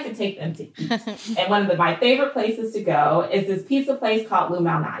 I like to take them to eat. And one of my favorite places to go is this pizza place called Lou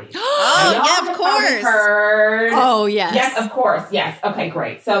Malnati's. Oh, yeah, of course. Heard. Oh, yes. Yes, of course. Yes. Okay,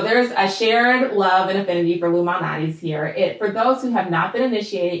 great. So there's a shared love and affinity for Lou Malnati's here. For those who have not been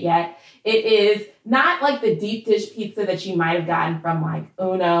initiated yet, it is not like the deep dish pizza that you might have gotten from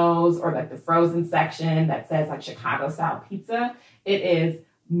Uno's or the frozen section that says Chicago style pizza. It is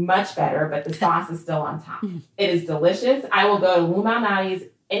much better, but the sauce is still on top. It is delicious. I will go to Lou Malnati's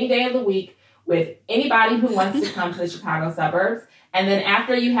any day of the week with anybody who wants to come to the Chicago suburbs. And then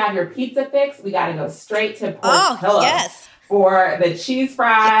after you have your pizza fix, we got to go straight to Portillo's for the cheese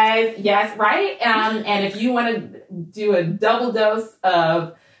fries. Yes, right? And if you want to do a double dose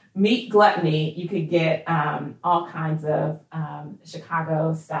of meat gluttony, you could get all kinds of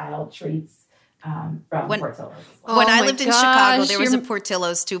Chicago-style treats from Portillo's as well. When I lived in Chicago, there was a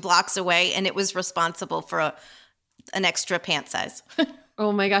Portillo's 2 blocks away, and it was responsible for an extra pant size.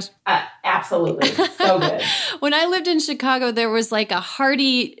 Oh my gosh. Absolutely. So good. When I lived in Chicago, there was a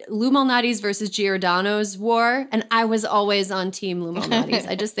hearty Lou Malnati's versus Giordano's war, and I was always on team Lou Malnati's.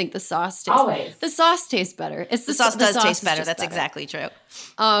 I just think the sauce tastes better. The sauce does taste better. That's exactly true.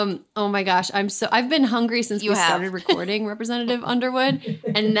 Oh my gosh. I've been hungry since we started recording, Representative Underwood,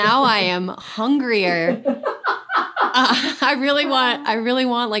 and now I am hungrier. I really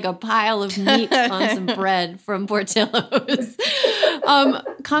want a pile of meat on some bread from Portillo's.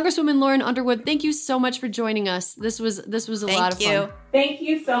 Congresswoman Lauren Underwood, thank you so much for joining us. This was a lot of fun. Thank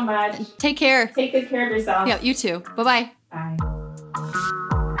you so much. Take care. Take good care of yourself. Yeah, you too. Bye-bye. Bye.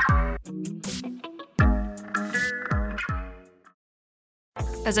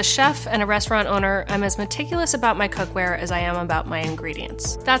 As a chef and a restaurant owner, I'm as meticulous about my cookware as I am about my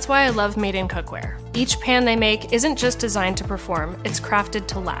ingredients. That's why I love Made in Cookware. Each pan they make isn't just designed to perform, it's crafted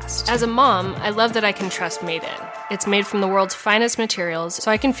to last. As a mom, I love that I can trust Made in. It's made from the world's finest materials, so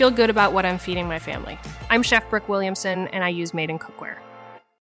I can feel good about what I'm feeding my family. I'm Chef Brooke Williamson, and I use Made in Cookware.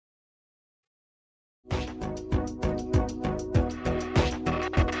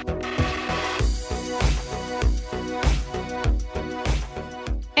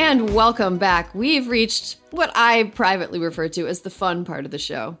 And welcome back. We've reached what I privately refer to as the fun part of the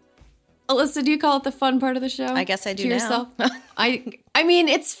show. Alyssa, do you call it the fun part of the show? I guess I do to now. Yourself? I mean,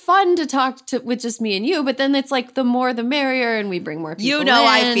 it's fun to talk with just me and you, but then it's like the more the merrier, and we bring more people You know in.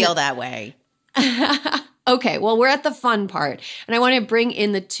 I feel that way. Okay, well, we're at the fun part, and I want to bring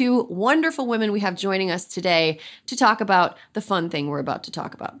in the two wonderful women we have joining us today to talk about the fun thing we're about to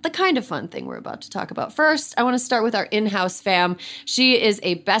talk about, the kind of fun thing we're about to talk about. First, I want to start with our in-house fam. She is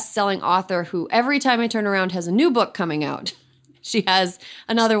a best-selling author who every time I turn around has a new book coming out. She has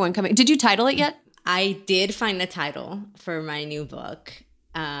another one coming. Did you title it yet? I did find a title for my new book.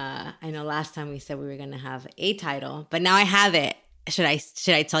 I know last time we said we were going to have a title, but now I have it. Should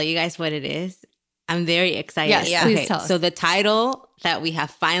I tell you guys what it is? I'm very excited. Yes, please tell us. So the title that we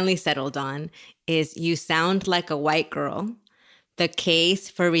have finally settled on is You Sound Like a White Girl, The Case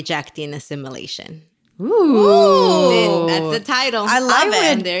for Rejecting Assimilation. Ooh. That's the title. I love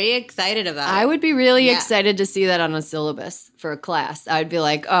it. I'm very excited about it. I would be really excited to see that on a syllabus for a class. I'd be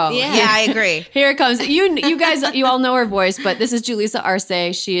like, oh, Yeah, I agree. here it comes. You guys, you all know her voice, but this is Julissa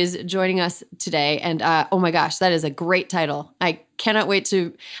Arce. She is joining us today. And oh my gosh, that is a great title. I cannot wait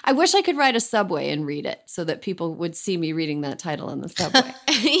to, I wish I could ride a subway and read it so that people would see me reading that title on the subway.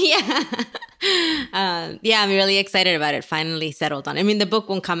 Yeah, I'm really excited about it. Finally settled on. I mean, the book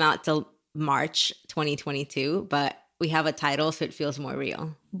won't come out till March 2022, but we have a title, so it feels more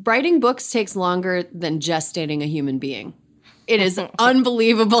real. Writing books takes longer than gestating a human being. It is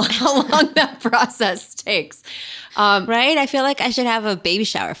unbelievable how long that process takes. Right? I feel like I should have a baby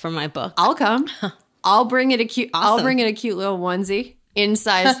shower for my book. I'll come. I'll bring it a cute. Awesome. I'll bring it a cute little onesie in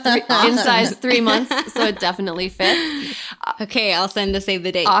size 3 months, so it definitely fits. Okay, I'll send the save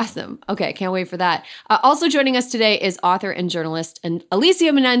the date. Awesome. Okay, can't wait for that. Also joining us today is author and journalist and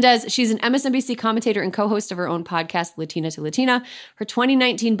Alicia Menendez. She's an MSNBC commentator and co-host of her own podcast, Latina to Latina. Her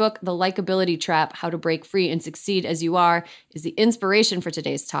 2019 book, The Likeability Trap: How to Break Free and Succeed as You Are, is the inspiration for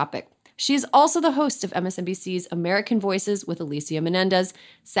today's topic. She is also the host of MSNBC's American Voices with Alicia Menendez,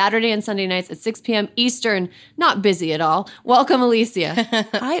 Saturday and Sunday nights at 6 p.m. Eastern. Not busy at all. Welcome, Alicia.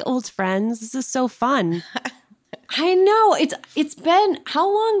 Hi, old friends. This is so fun. I know. It's been,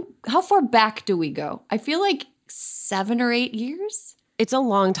 how far back do we go? I feel like 7 or 8 years. It's a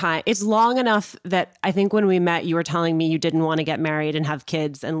long time. It's long enough that I think when we met, you were telling me you didn't want to get married and have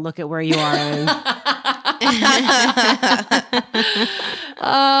kids, and look at where you are.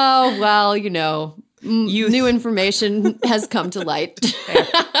 Oh, well, new information has come to light.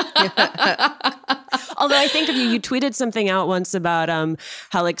 Although I think of you tweeted something out once about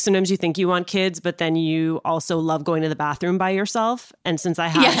how like sometimes you think you want kids, but then you also love going to the bathroom by yourself. And since I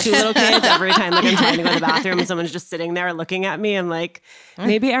have 2 little kids, every time like I'm trying to go to the bathroom and someone's just sitting there looking at me, I'm like,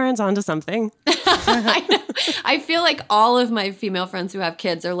 maybe Erin's onto something. I know. I feel like all of my female friends who have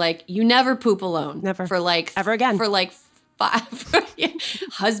kids are like, you never poop alone. Never. For like ever again. For like 5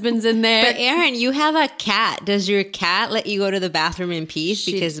 husbands in there. But Erin, you have a cat. Does your cat let you go to the bathroom in peace?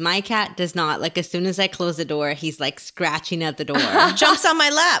 Because my cat does not. Like as soon as I close the door, he's like scratching at the door. Jumps on my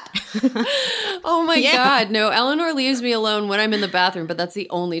lap. Oh my God. No, Eleanor leaves me alone when I'm in the bathroom, but that's the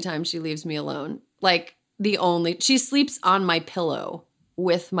only time she leaves me alone. Like she sleeps on my pillow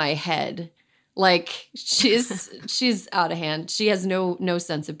with my head. Like she's out of hand. She has no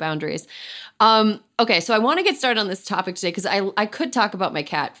sense of boundaries. Okay, so I want to get started on this topic today because I could talk about my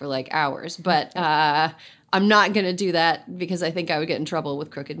cat for like hours, but I'm not going to do that because I think I would get in trouble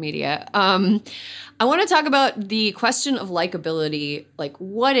with Crooked Media. I want to talk about the question of likability. Like,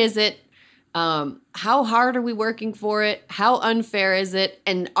 what is it? How hard are we working for it? How unfair is it?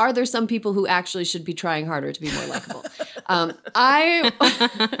 And are there some people who actually should be trying harder to be more likable?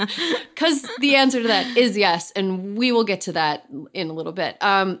 Because the answer to that is yes, and we will get to that in a little bit.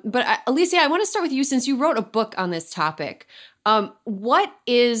 But Alicia, I want to start with you since you wrote a book on this topic. What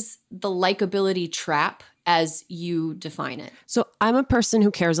is the likability trap as you define it? So I'm a person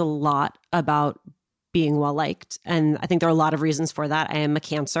who cares a lot about being well-liked, and I think there are a lot of reasons for that. I am a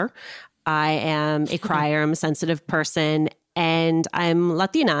Cancer. I am a crier. I'm a sensitive person, and I'm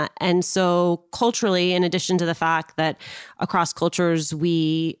Latina. And so culturally, in addition to the fact that across cultures,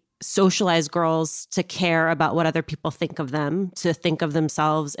 we socialize girls to care about what other people think of them, to think of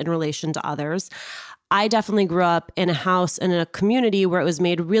themselves in relation to others, I definitely grew up in a house and in a community where it was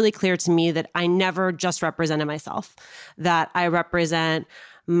made really clear to me that I never just represented myself, that I represent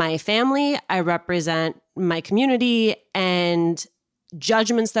my family, I represent my community, and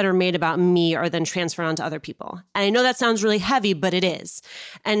judgments that are made about me are then transferred onto other people. And I know that sounds really heavy, but it is.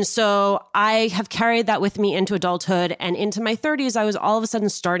 And so I have carried that with me into adulthood, and into my 30s, I was all of a sudden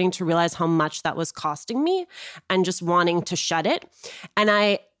starting to realize how much that was costing me and just wanting to shed it. And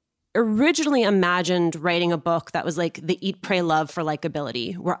I originally imagined writing a book that was like the Eat, Pray, Love for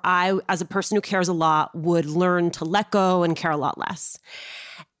likability, where I, as a person who cares a lot, would learn to let go and care a lot less.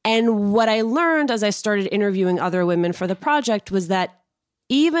 And what I learned as I started interviewing other women for the project was that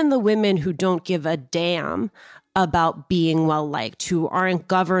even the women who don't give a damn about being well-liked, who aren't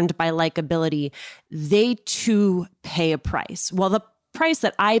governed by likability, they too pay a price. Well, the price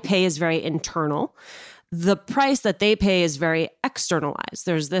that I pay is very internal. The price that they pay is very externalized.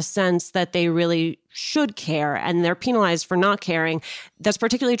 There's this sense that they really should care and they're penalized for not caring. That's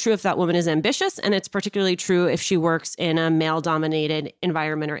particularly true if that woman is ambitious, and it's particularly true if she works in a male-dominated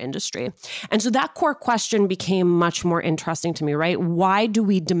environment or industry. And so that core question became much more interesting to me, right? Why do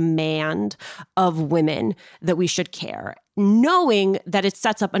we demand of women that we should care? Knowing that it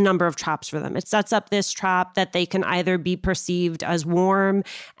sets up a number of traps for them. It sets up this trap that they can either be perceived as warm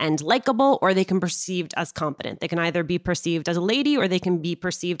and likable, or they can be perceived as competent. They can either be perceived as a lady or they can be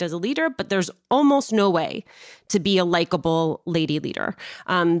perceived as a leader, but there's almost no way to be a likable lady leader.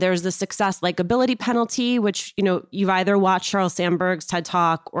 There's the success likability penalty, which, you know, you've either watched Sheryl Sandberg's TED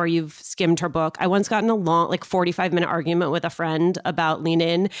Talk or you've skimmed her book. I once got in a long, 45-minute argument with a friend about Lean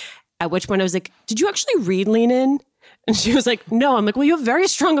In, at which point I was like, did you actually read Lean In? And she was like, no. I'm like, well, you have very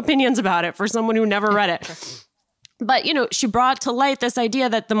strong opinions about it for someone who never read it. But, you know, she brought to light this idea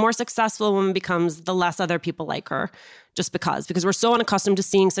that the more successful a woman becomes, the less other people like her, just because we're so unaccustomed to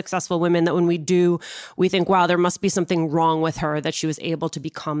seeing successful women that when we do, we think, wow, there must be something wrong with her that she was able to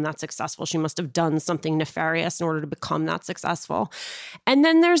become that successful. She must have done something nefarious in order to become that successful. And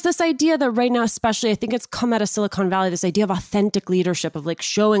then there's this idea that right now, especially, I think it's come out of Silicon Valley, this idea of authentic leadership, of like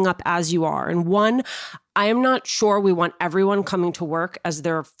showing up as you are. And one, I am not sure we want everyone coming to work as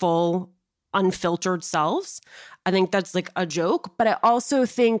their full, unfiltered selves. I think that's like a joke, but I also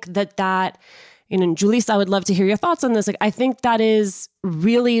think that, you know, Julissa, I would love to hear your thoughts on this. Like, I think that is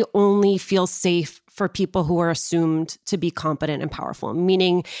really only feels safe for people who are assumed to be competent and powerful,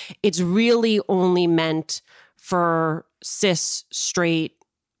 meaning it's really only meant for cis, straight,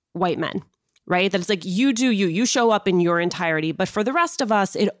 white men, right? That it's like, you do you show up in your entirety. But for the rest of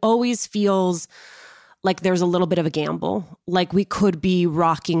us, it always feels like there's a little bit of a gamble, like we could be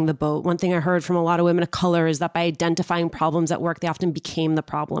rocking the boat. One thing I heard from a lot of women of color is that by identifying problems at work, they often became the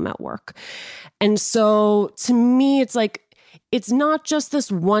problem at work. And so to me, it's like, it's not just this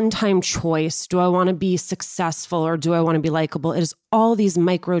one-time choice. Do I want to be successful or do I want to be likable? It is all these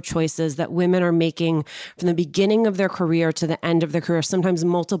micro choices that women are making from the beginning of their career to the end of their career, sometimes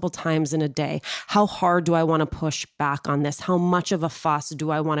multiple times in a day. How hard do I want to push back on this? How much of a fuss do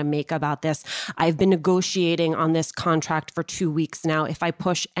I want to make about this? I've been negotiating on this contract for 2 weeks now. If I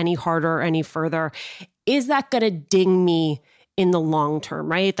push any harder or any further, is that going to ding me in the long term,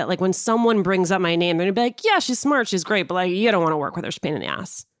 right? That like when someone brings up my name, they're gonna be like, yeah, she's smart, she's great, but like, you don't want to work with her, she's a pain in the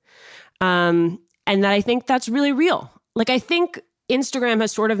ass. And that I think that's really real. Like, I think Instagram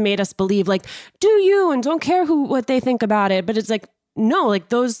has sort of made us believe like, do you, and don't care what they think about it. But it's like, no, like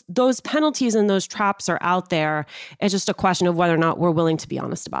those penalties and those traps are out there. It's just a question of whether or not we're willing to be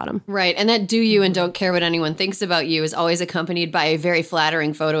honest about them. Right. And that do you and don't care what anyone thinks about you is always accompanied by a very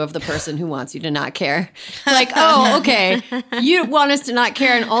flattering photo of the person who wants you to not care. Like, oh, okay. You want us to not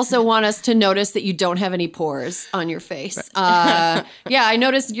care and also want us to notice that you don't have any pores on your face. Yeah, I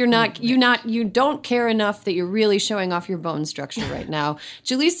noticed you don't care enough that you're really showing off your bone structure right now.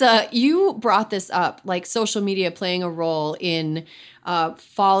 Julissa, you brought this up, like social media playing a role in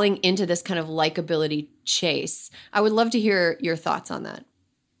falling into this kind of likability chase. I would love to hear your thoughts on that.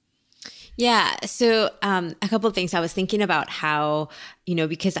 Yeah. So a couple of things. I was thinking about how, you know,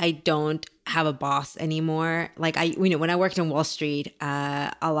 because I don't have a boss anymore. Like when I worked on Wall Street,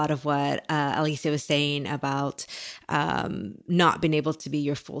 a lot of what Alicia was saying about not being able to be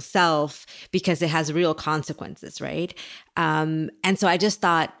your full self because it has real consequences, right? And so I just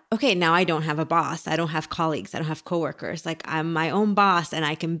thought, okay, now I don't have a boss. I don't have colleagues. I don't have coworkers. Like I'm my own boss and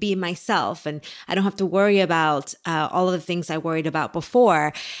I can be myself and I don't have to worry about all of the things I worried about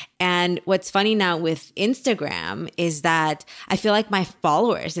before. And what's funny now with Instagram is that I feel like my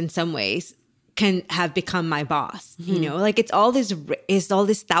followers in some ways can have become my boss, you know, like it's all these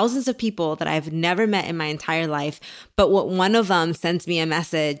thousands of people that I've never met in my entire life. But what one of them sends me a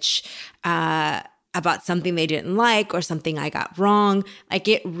message about something they didn't like or something I got wrong, like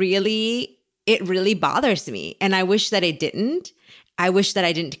it really bothers me. And I wish that it didn't. I wish that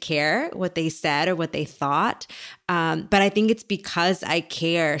I didn't care what they said or what they thought. But I think it's because I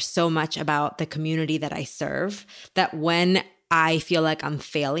care so much about the community that I serve that when I feel like I'm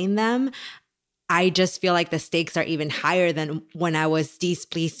failing them, I just feel like the stakes are even higher than when I was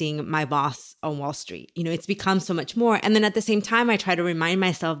displeasing my boss on Wall Street. You know, it's become so much more. And then at the same time, I try to remind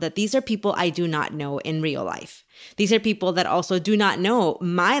myself that these are people I do not know in real life. These are people that also do not know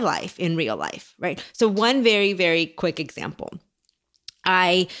my life in real life, right? So one very, very quick example.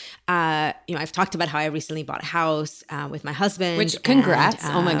 I've talked about how I recently bought a house with my husband. Which, congrats.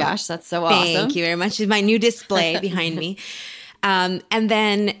 Oh my gosh, that's so awesome. Thank you very much. It's my new display behind me. And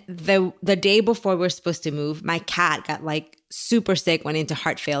then the day before we were supposed to move, my cat got like super sick, went into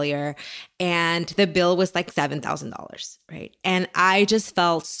heart failure, and the bill was like $7,000, right? And I just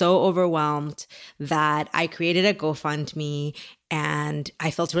felt so overwhelmed that I created a GoFundMe, and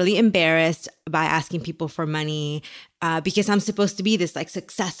I felt really embarrassed by asking people for money because I'm supposed to be this like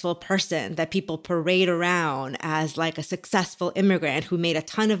successful person that people parade around as like a successful immigrant who made a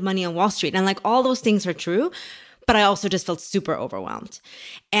ton of money on Wall Street. And like all those things are true, but I also just felt super overwhelmed.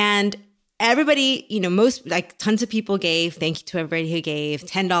 And everybody, you know, tons of people gave. Thank you to everybody who gave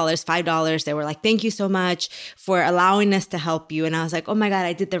 $10, $5. They were like, thank you so much for allowing us to help you. And I was like, oh my God,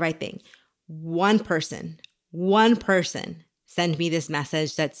 I did the right thing. One person sent me this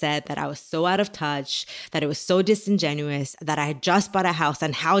message that said that I was so out of touch, that it was so disingenuous, that I had just bought a house,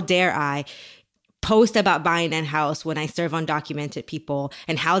 and how dare I post about buying a house when I serve undocumented people,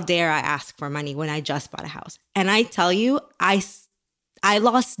 and how dare I ask for money when I just bought a house. And I tell you, I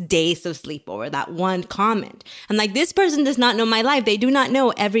lost days of sleep over that one comment. I'm like, this person does not know my life. They do not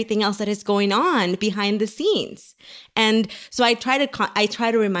know everything else that is going on behind the scenes. And so I try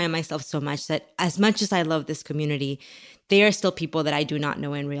to remind myself so much that as much as I love this community, they are still people that I do not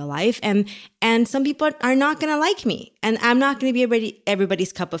know in real life. And some people are not going to like me. And I'm not going to be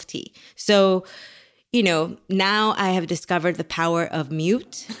everybody's cup of tea. So, you know, now I have discovered the power of the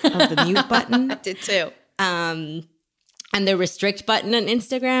mute button. I did too. And the restrict button on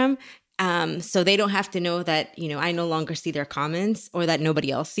Instagram. So they don't have to know that, you know, I no longer see their comments or that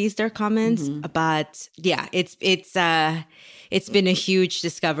nobody else sees their comments. Mm-hmm. But yeah, it's been a huge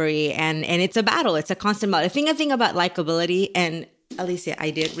discovery, and it's a battle. It's a constant battle. The thing about likability, and Alicia,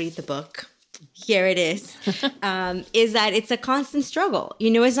 I did read the book. Here it is that it's a constant struggle. You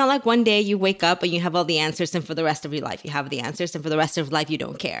know, it's not like one day you wake up and you have all the answers, and for the rest of your life you have the answers, and for the rest of life you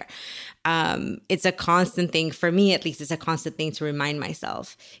don't care. It's a constant thing. For me, at least, it's a constant thing to remind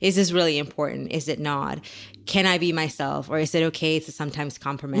myself. Is this really important? Is it not? Can I be myself? Or is it okay to sometimes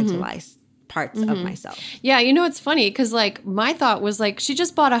compartmentalize parts of myself? Yeah, you know, it's funny because like my thought was like, she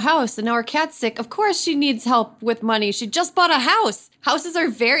just bought a house and now her cat's sick. Of course she needs help with money. She just bought a house. Houses are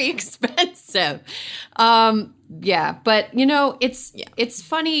very expensive. Yeah, but you know, it's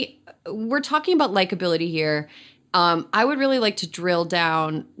funny. We're talking about likability here. I would really like to drill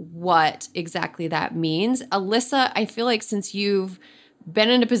down what exactly that means. Alyssa, I feel like since you've been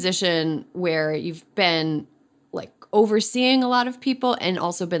in a position where you've been like overseeing a lot of people and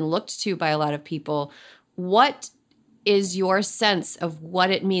also been looked to by a lot of people, what is your sense of what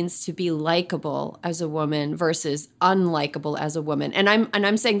it means to be likable as a woman versus unlikable as a woman? And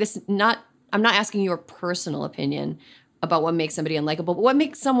I'm saying this I'm not asking your personal opinion about what makes somebody unlikable, but what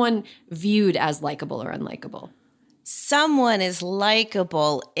makes someone viewed as likable or unlikable? Someone is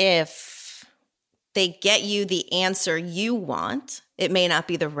likable if they get you the answer you want. It may not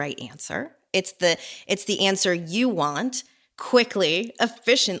be the right answer. It's the answer you want, quickly,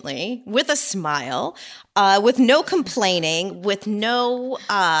 efficiently, with a smile, with no complaining, with no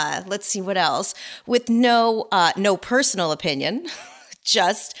let's see what else, with no personal opinion.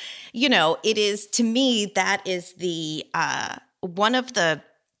 Just, you know, it is, to me, that is the one of the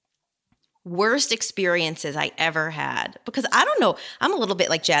worst experiences I ever had, because I don't know, I'm a little bit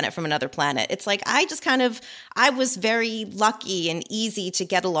like Janet from Another Planet. It's like I was very lucky and easy to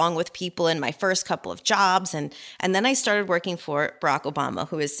get along with people in my first couple of jobs, and then I started working for Barack Obama,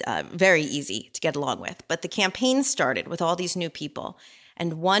 who is very easy to get along with. But the campaign started with all these new people.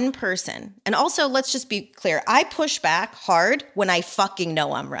 And one person, and also let's just be clear, I push back hard when I fucking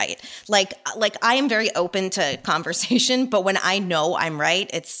know I'm right. Like I am very open to conversation, but when I know I'm right,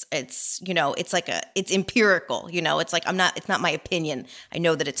 it's you know, it's like it's empirical, you know, it's like it's not my opinion. I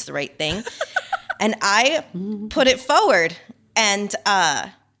know that it's the right thing. And I put it forward. And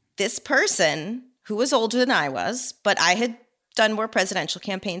this person, who was older than I was, but I had done more presidential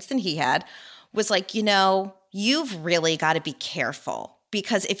campaigns than he had, was like, you know, you've really got to be careful.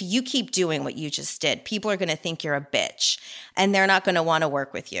 Because if you keep doing what you just did, people are going to think you're a bitch and they're not going to want to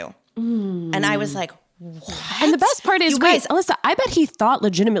work with you. And I was like, what? And the best part is, wait, Alyssa, I bet he thought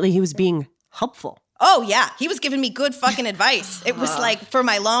legitimately he was being helpful. Oh, yeah. He was giving me good fucking advice. It was like for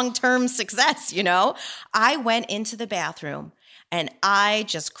my long-term success, you know? I went into the bathroom And I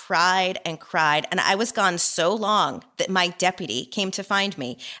just cried and cried. And I was gone so long that my deputy came to find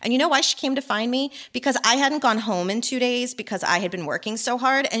me. And you know why she came to find me? Because I hadn't gone home in 2 days because I had been working so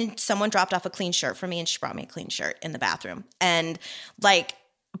hard. And someone dropped off a clean shirt for me, and she brought me a clean shirt in the bathroom. And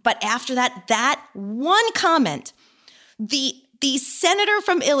but after that one comment, the senator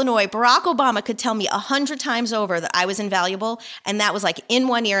from Illinois, Barack Obama, could tell me 100 times over that I was invaluable. And that was like in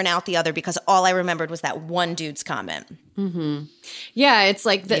one ear and out the other, because all I remembered was that one dude's comment. Mm-hmm. Yeah, it's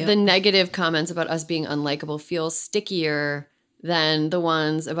like the negative comments about us being unlikable feel stickier than the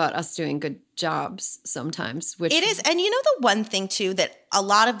ones about us doing good jobs sometimes. Which it is. And you know the one thing too, that a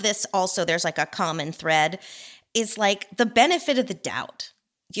lot of this also, there's like a common thread, is like the benefit of the doubt.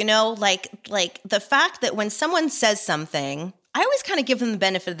 You know, like the fact that when someone says something, I always kind of give them the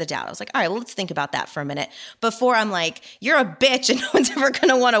benefit of the doubt. I was like, all right, well, let's think about that for a minute before I'm like, you're a bitch and no one's ever going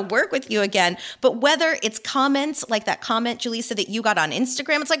to want to work with you again. But whether it's comments like that comment, Julissa, that you got on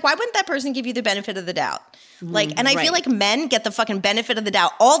Instagram, it's like, why wouldn't that person give you the benefit of the doubt? Like, and I feel like men get the fucking benefit of the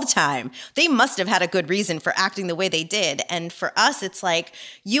doubt all the time. They must have had a good reason for acting the way they did. And for us, it's like,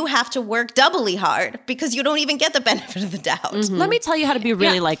 you have to work doubly hard because you don't even get the benefit of the doubt. Mm-hmm. Let me tell you how to be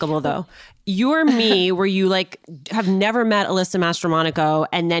really likable, though. You're me, where you like have never met Alyssa Mastromonaco,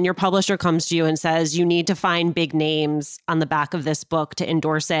 and then your publisher comes to you and says, you need to find big names on the back of this book to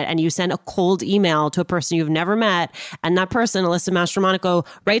endorse it. And you send a cold email to a person you've never met. And that person, Alyssa Mastromonaco,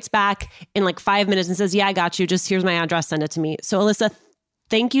 writes back in like 5 minutes and says, yeah, I got you. Just here's my address. Send it to me. So Alyssa,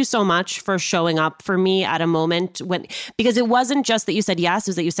 thank you so much for showing up for me at a moment when, because it wasn't just that you said yes,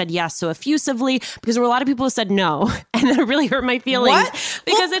 it was that you said yes so effusively, because there were a lot of people who said no. And that really hurt my feelings. What?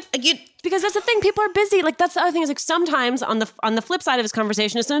 Because because that's the thing. People are busy. Like, that's the other thing, is like sometimes on the flip side of this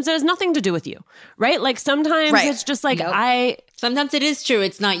conversation is sometimes it has nothing to do with you, right? Like sometimes it's just like sometimes it is true.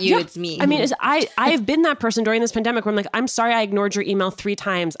 It's not you, it's me. I mean, I've been that person during this pandemic where I'm like, I'm sorry I ignored your email 3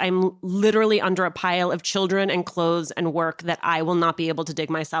 times. I'm literally under a pile of children and clothes and work that I will not be able to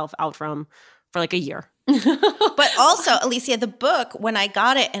dig myself out from for like a year. But also, Alicia, the book, when I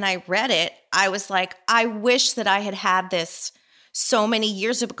got it and I read it, I was like, I wish that I had this so many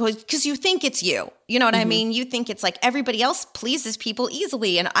years ago, because you think it's you. You know what I mean? You think it's like everybody else pleases people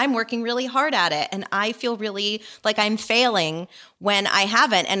easily and I'm working really hard at it. And I feel really like I'm failing when I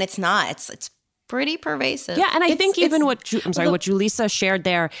haven't. And it's not. It's pretty pervasive. Yeah, and I think even what Julissa shared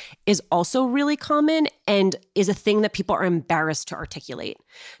there is also really common and is a thing that people are embarrassed to articulate.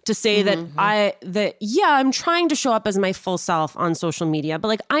 To say that I'm trying to show up as my full self on social media, but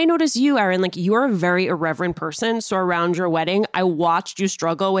like I notice you, Erin, like you're a very irreverent person. So around your wedding, I watched you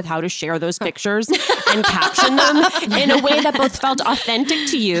struggle with how to share those pictures and caption them in a way that both felt authentic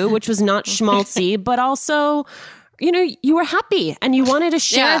to you, which was not schmaltzy, but also, you know, you were happy and you wanted to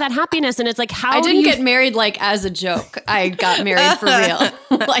share that happiness. And it's like, how I didn't get married like as a joke. I got married for real.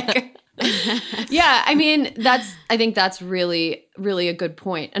 Like, yeah, I mean, I think that's really, really a good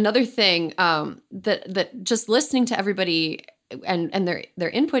point. Another thing that just listening to everybody and their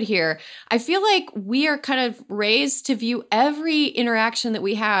input here, I feel like we are kind of raised to view every interaction that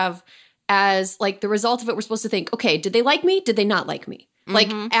we have as like the result of it. We're supposed to think, okay, did they like me? Did they not like me?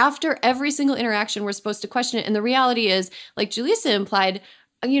 Like after every single interaction, we're supposed to question it. And the reality is, like Julissa implied,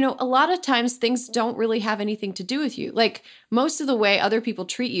 you know, a lot of times things don't really have anything to do with you. Like most of the way other people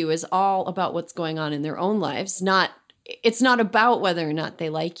treat you is all about what's going on in their own lives. It's not about whether or not they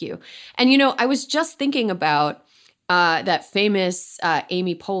like you. And, you know, I was just thinking about that famous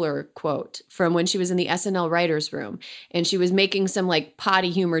Amy Poehler quote from when she was in the SNL writer's room and she was making some like potty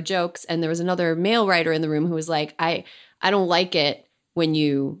humor jokes. And there was another male writer in the room who was like, I don't like it when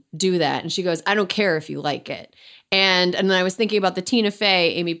you do that. And she goes, I don't care if you like it. And then I was thinking about the Tina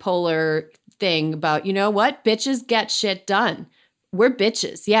Fey, Amy Poehler thing about, you know what? Bitches get shit done. We're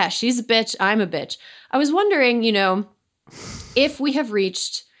bitches. Yeah, she's a bitch. I'm a bitch. I was wondering, you know, if we have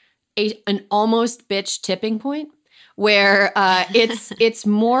reached an almost bitch tipping point where it's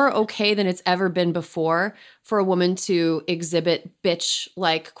more okay than it's ever been before for a woman to exhibit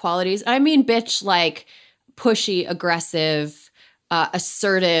bitch-like qualities. I mean bitch like pushy, aggressive,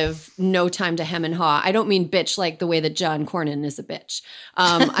 assertive, no time to hem and haw. I don't mean bitch like the way that John Cornyn is a bitch.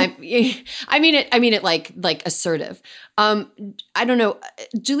 I mean it like assertive. I don't know.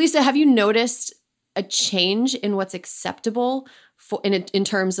 Julissa, have you noticed a change in what's acceptable in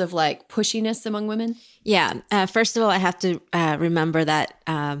terms of like pushiness among women? Yeah. First of all, I have to remember that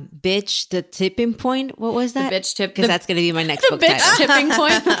bitch, the tipping point. What was that? The bitch tip. Because that's going to be my next book bitch title. tipping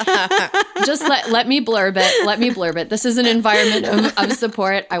point. Just let me blurb it. Let me blurb it. This is an environment of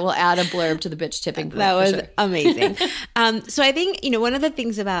support. I will add a blurb to the bitch tipping point. That was amazing. So I think, one of the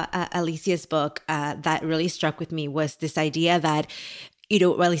things about Alicia's book that really struck with me was this idea that,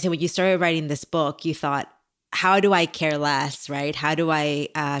 Alicia, when you started writing this book, you thought, how do I care less, right? How do I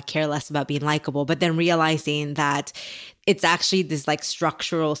care less about being likable? But then realizing that it's actually this like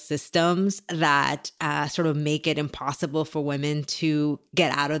structural systems that sort of make it impossible for women to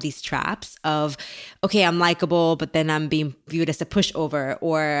get out of these traps of, okay, I'm likable, but then I'm being viewed as a pushover.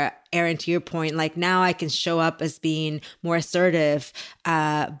 Or Erin, to your point, like now I can show up as being more assertive,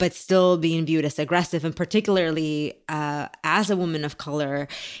 but still being viewed as aggressive. And particularly as a woman of color,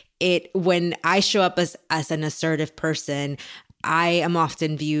 when I show up as an assertive person, I am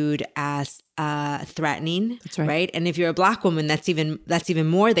often viewed as threatening. That's right. And if you're a Black woman, that's even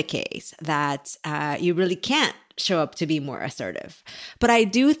more the case, that you really can't show up to be more assertive. But I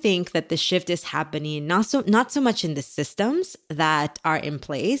do think that the shift is happening not so much in the systems that are in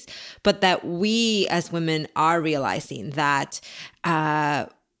place, but that we as women are realizing that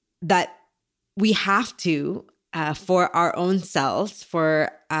that we have to. For our own selves,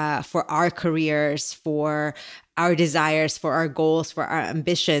 for our careers, for our desires, for our goals, for our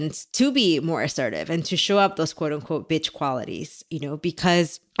ambitions, to be more assertive and to show up those quote unquote bitch qualities,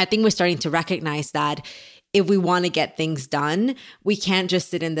 because I think we're starting to recognize that if we want to get things done, we can't just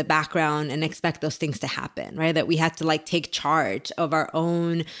sit in the background and expect those things to happen, right? That we have to like take charge of our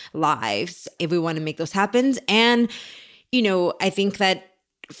own lives if we want to make those happen. And, I think that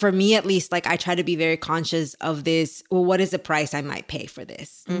for me, at least, like I try to be very conscious of this. Well, what is the price I might pay for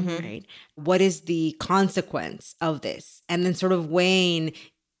this, right? What is the consequence of this? And then sort of weighing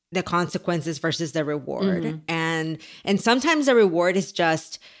the consequences versus the reward. And sometimes the reward is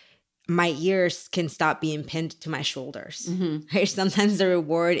just my ears can stop being pinned to my shoulders, right? Sometimes the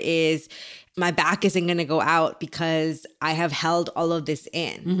reward is my back isn't going to go out because I have held all of this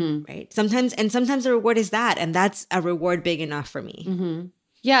in, right? Sometimes the reward is that, and that's a reward big enough for me.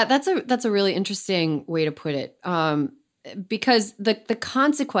 Yeah, that's a really interesting way to put it, because the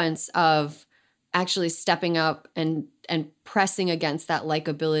consequence of actually stepping up and pressing against that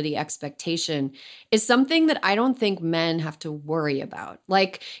likability expectation is something that I don't think men have to worry about.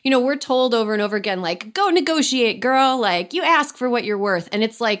 Like, we're told over and over again, like, go negotiate, girl, like you ask for what you're worth. And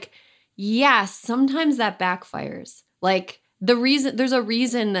it's like, yeah, sometimes that backfires. Like, there's a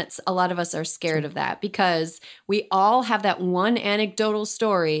reason that a lot of us are scared of that, because we all have that one anecdotal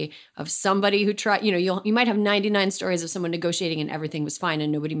story of somebody who tried, you might have 99 stories of someone negotiating and everything was fine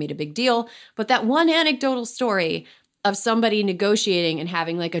and nobody made a big deal. But that one anecdotal story of somebody negotiating and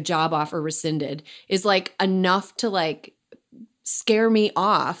having like a job offer rescinded is like enough to like scare me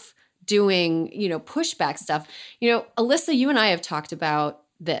off doing, pushback stuff. Alyssa, you and I have talked about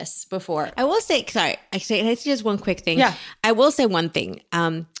this before. I will say, sorry, can I say just one quick thing? Yeah. I will say one thing.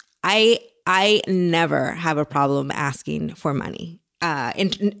 I never have a problem asking for money.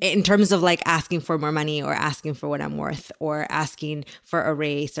 In terms of like asking for more money or asking for what I'm worth or asking for a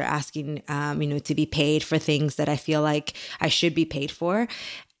raise or asking, to be paid for things that I feel like I should be paid for.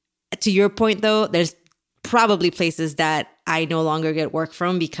 To your point though, there's probably places that I no longer get work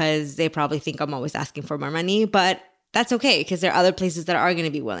from because they probably think I'm always asking for more money, but that's okay, because there are other places that are going to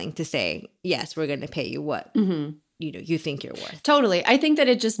be willing to say, yes, we're going to pay you what you think you're worth. Totally. I think that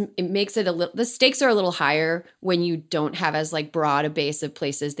it makes it the stakes are a little higher when you don't have as like broad a base of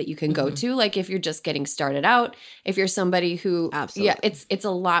places that you can go to. Like if you're just getting started out, if you're somebody who, absolutely, yeah, it's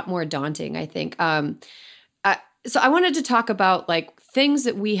a lot more daunting, I think. So I wanted to talk about like things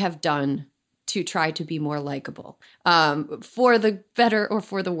that we have done to try to be more likable, for the better or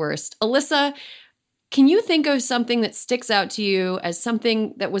for the worst. Alyssa, can you think of something that sticks out to you as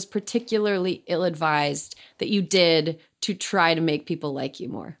something that was particularly ill-advised that you did to try to make people like you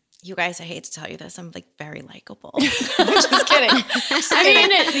more? You guys, I hate to tell you this, I'm like very likable. I'm just kidding.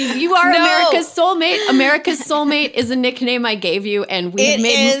 I mean, you are America's soulmate. America's soulmate is a nickname I gave you, and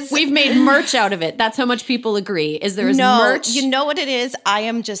we've made merch out of it. That's how much people agree. Is there merch? You know what it is? I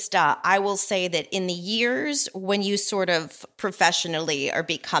am just, I will say that in the years when you sort of professionally are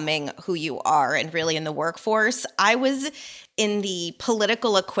becoming who you are and really in the workforce, I was in the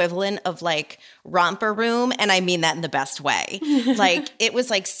political equivalent of like romper room. And I mean that in the best way. Like it was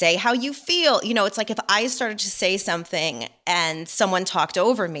like, say how you feel. It's like if I started to say something and someone talked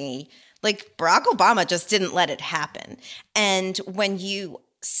over me, like Barack Obama just didn't let it happen. And when you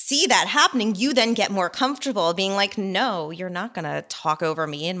see that happening, you then get more comfortable being like, no, you're not going to talk over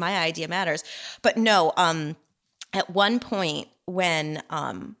me and my idea matters. But no, at one point when,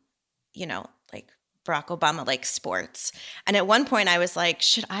 like Barack Obama likes sports. And at one point I was like,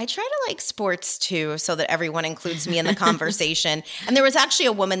 should I try to like sports too so that everyone includes me in the conversation? And there was actually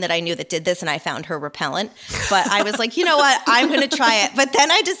a woman that I knew that did this and I found her repellent. But I was like, you know what? I'm going to try it. But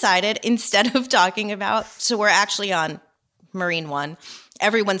then I decided instead of talking about, so we're actually on Marine One.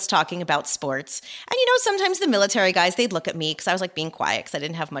 Everyone's talking about sports. And, sometimes the military guys, they'd look at me because I was like being quiet because I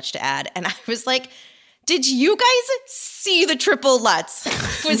didn't have much to add. And I was like, did you guys see the triple Lutz?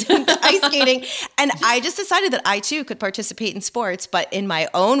 Was in the ice skating. And I just decided that I too could participate in sports, but in my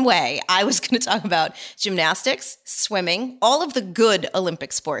own way. I was going to talk about gymnastics, swimming, all of the good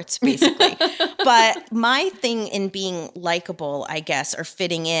Olympic sports, basically. But my thing in being likable, I guess, or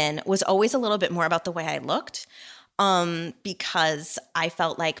fitting in was always a little bit more about the way I looked. Because I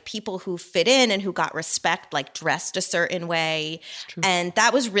felt like people who fit in and who got respect, like dressed a certain way. And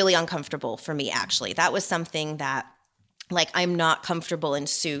that was really uncomfortable for me, actually. That was something that, like, I'm not comfortable in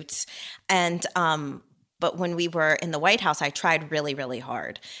suits. And, but when we were in the White House, I tried really, really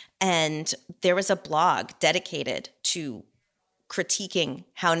hard. And there was a blog dedicated to critiquing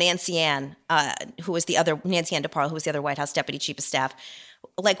how Nancy Ann DeParle, who was the other White House deputy chief of staff,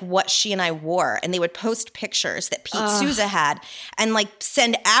 like what she and I wore. And they would post pictures that Pete Souza had and like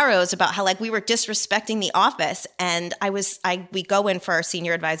send arrows about how like we were disrespecting the office. And we go in for our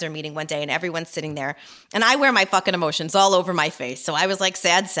senior advisor meeting one day and everyone's sitting there and I wear my fucking emotions all over my face. So I was like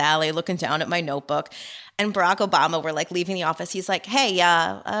sad Sally looking down at my notebook and Barack Obama were like leaving the office. He's like, hey,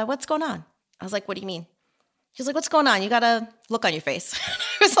 what's going on? I was like, what do you mean? He's like, what's going on? You got a look on your face.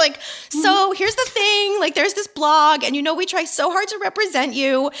 I was like, so here's the thing. Like, there's this blog and, we try so hard to represent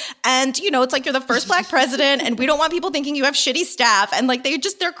you. And, it's like you're the first Black president and we don't want people thinking you have shitty staff. And like,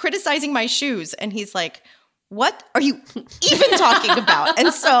 they're criticizing my shoes. And he's like, what are you even talking about?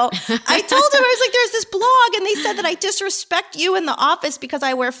 And so I told him, I was like, there's this blog and they said that I disrespect you in the office because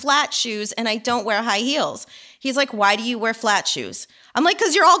I wear flat shoes and I don't wear high heels. He's like, why do you wear flat shoes? I'm like,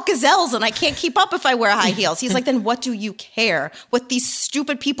 because you're all gazelles and I can't keep up if I wear high heels. He's like, then what do you care what these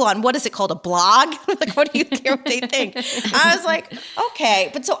stupid people on, what is it called, a blog? Like, what do you care what they think? I was like, okay.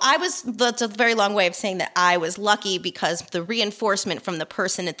 But so that's a very long way of saying that I was lucky because the reinforcement from the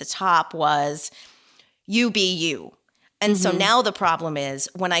person at the top was, you be you. And so now the problem is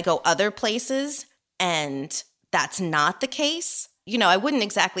when I go other places and that's not the case, I wouldn't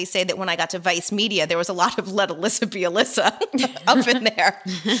exactly say that when I got to Vice Media, there was a lot of let Alyssa be Alyssa up in there,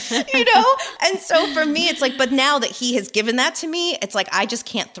 And so for me, it's like, but now that he has given that to me, it's like, I just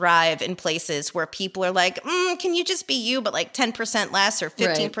can't thrive in places where people are like, can you just be you, but like 10% less or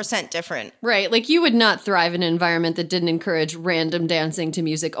 15% different. Right. Like you would not thrive in an environment that didn't encourage random dancing to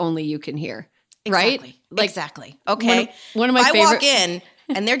music only you can hear. Right? Exactly. Okay. One of my favorite. I walk in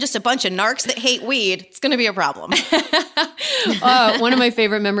and they're just a bunch of narcs that hate weed. It's going to be a problem. One of my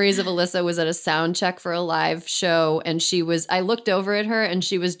favorite memories of Alyssa was at a sound check for a live show. And I looked over at her and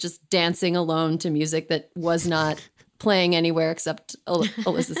she was just dancing alone to music that was not playing anywhere except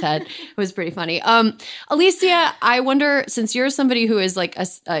Alyssa's head. It was pretty funny. Alicia, I wonder, since you're somebody who is like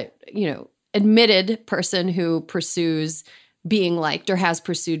a admitted person who pursues being liked or has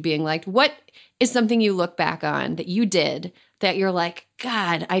pursued being liked, what is something you look back on that you did that you're like,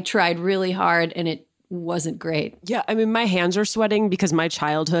 God, I tried really hard and it wasn't great? Yeah, I mean, my hands are sweating because my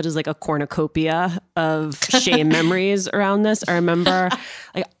childhood is like a cornucopia of shame memories around this. I remember,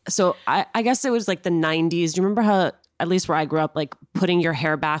 I guess it was like the 90s. Do you remember how, at least where I grew up, like putting your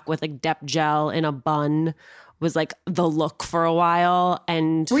hair back with like Dep gel in a bun was like the look for a while?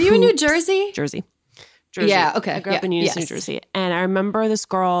 And were you in New Jersey? Jersey. Yeah, okay. I grew up in New Jersey. And I remember this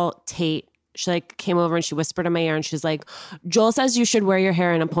girl, Tate, she like came over and she whispered in my ear and she's like, Joel says you should wear your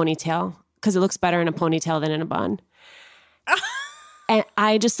hair in a ponytail because it looks better in a ponytail than in a bun. And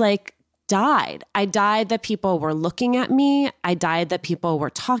I just like died. I died that people were looking at me. I died that people were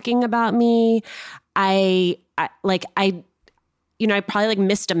talking about me. I probably like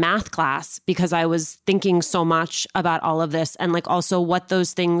missed a math class because I was thinking so much about all of this and like also what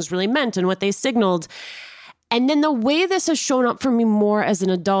those things really meant and what they signaled. And then the way this has shown up for me more as an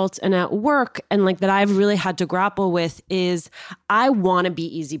adult and at work and like that I've really had to grapple with is I want to be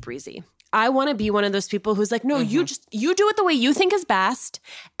easy breezy. I want to be one of those people who's like, no, you do it the way you think is best.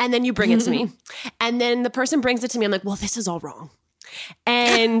 And then you bring it to me. And then the person brings it to me. I'm like, well, this is all wrong.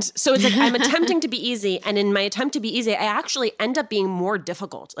 And so it's like I'm attempting to be easy. And in my attempt to be easy, I actually end up being more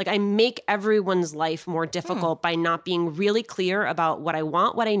difficult. Like I make everyone's life more difficult by not being really clear about what I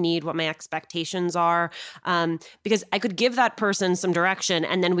want, what I need, what my expectations are. Because I could give that person some direction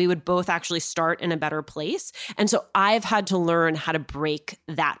and then we would both actually start in a better place. And so I've had to learn how to break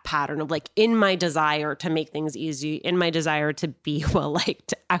that pattern of like in my desire to make things easy, in my desire to be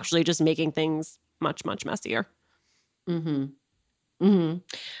well-liked, actually just making things much, much messier. Julissa,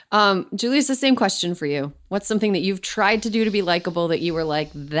 same question for you. What's something that you've tried to do to be likable that you were like,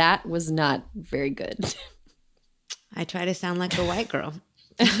 that was not very good? I try to sound like a white girl.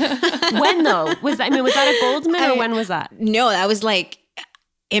 When though? Was that a Goldman or when was that? No, that was like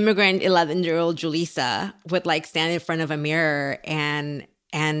immigrant 11-year-old Julissa would like stand in front of a mirror and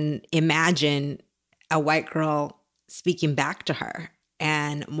imagine a white girl speaking back to her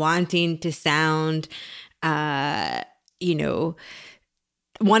and wanting to sound, wanting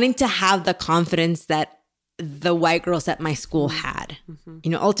to have the confidence that the white girls at my school had.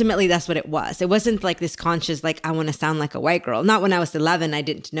 Ultimately that's what it was. It wasn't like this conscious, like, I want to sound like a white girl. Not when I was 11, I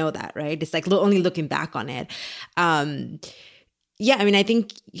didn't know that, right? It's like only looking back on it. I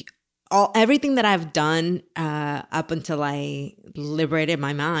think everything that I've done up until I liberated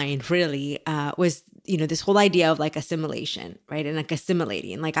my mind really was, this whole idea of like assimilation, right? And like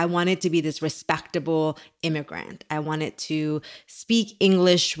assimilating. Like I wanted to be this respectable immigrant. I wanted to speak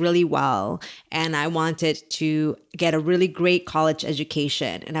English really well. And I wanted to get a really great college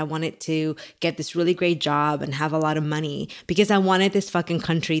education. And I wanted to get this really great job and have a lot of money because I wanted this fucking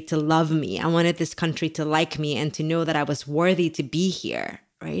country to love me. I wanted this country to like me and to know that I was worthy to be here.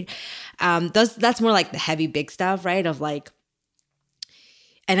 Right. That's more like the heavy, big stuff, right? Of like,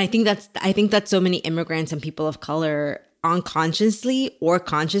 and I think that so many immigrants and people of color unconsciously or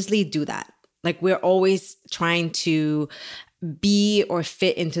consciously do that. Like we're always trying to be or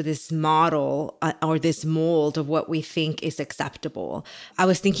fit into this model or this mold of what we think is acceptable. I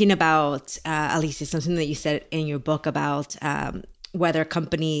was thinking about, Alicia, something that you said in your book about whether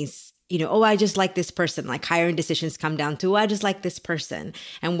companies, I just like this person, like hiring decisions come down to, I just like this person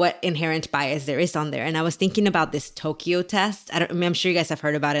and what inherent bias there is on there. And I was thinking about this Tokyo test. I'm sure you guys have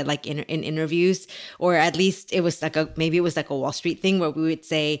heard about it, like in interviews, or at least it was like maybe it was like a Wall Street thing where we would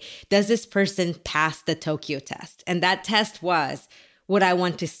say, does this person pass the Tokyo test? And that test was, would I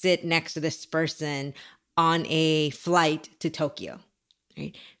want to sit next to this person on a flight to Tokyo,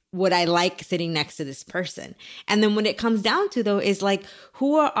 right? Would I like sitting next to this person? And then when it comes down to though, is like,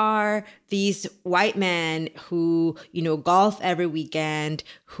 who are these white men who, golf every weekend,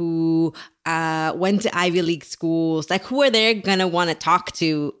 who went to Ivy League schools? Like who are they gonna want to talk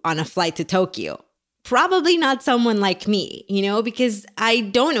to on a flight to Tokyo? Probably not someone like me, because I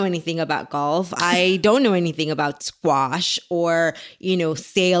don't know anything about golf. I don't know anything about squash or,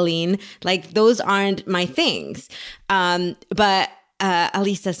 sailing. Like those aren't my things. But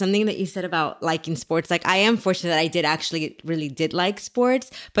Alicia, something that you said about liking sports, like I am fortunate that I really did like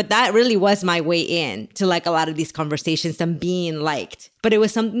sports, but that really was my way in to like a lot of these conversations and being liked. But it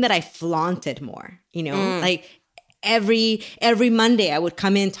was something that I flaunted more, like every Monday I would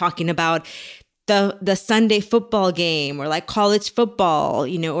come in talking about the Sunday football game or like college football,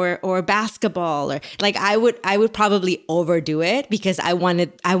 or basketball, or like I would probably overdo it because I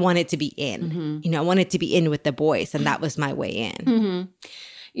wanted to be in, I wanted to be in with the boys, and that was my way in.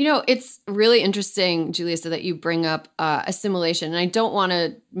 It's really interesting, Julissa, that you bring up assimilation. And I don't want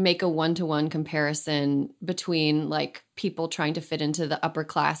to make a one-to-one comparison between like people trying to fit into the upper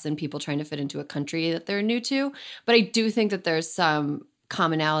class and people trying to fit into a country that they're new to. But I do think that there's some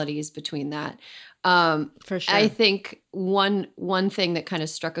commonalities between that. For sure. I think one thing that kind of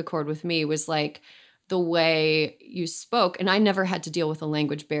struck a chord with me was like the way you spoke. And I never had to deal with a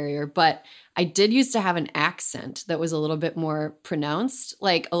language barrier, but I did used to have an accent that was a little bit more pronounced,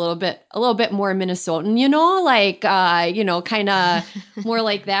 like a little bit more Minnesotan, kind of more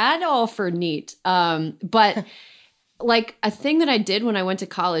like that. All for neat. But like a thing that I did when I went to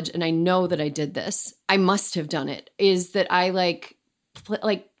college, and I know that I did this, I must have done it, is that I like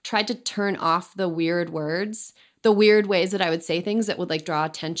tried to turn off the weird words, the weird ways that I would say things that would like draw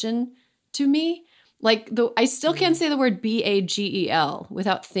attention to me. Like I still can't say the word bagel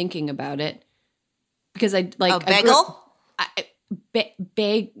without thinking about it because I like bagel.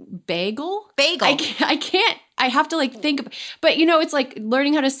 Bagel. I can't. I have to like think. But it's like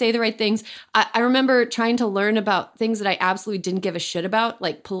learning how to say the right things. I remember trying to learn about things that I absolutely didn't give a shit about,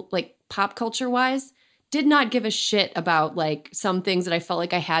 like pop culture wise. Did not give a shit about like some things that I felt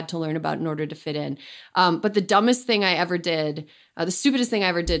like I had to learn about in order to fit in. But the dumbest thing I ever did, the stupidest thing I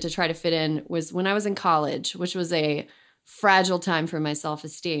ever did to try to fit in was when I was in college, which was a fragile time for my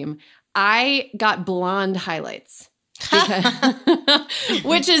self-esteem, I got blonde highlights.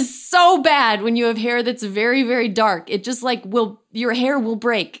 Which is so bad when you have hair that's very, very dark. It just like your hair will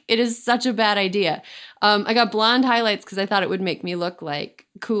break. It is such a bad idea. I got blonde highlights because I thought it would make me look like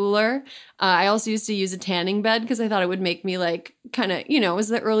cooler. I also used to use a tanning bed because I thought it would make me like kind of, it was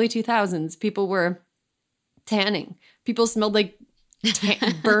the early 2000s. People were tanning. People smelled like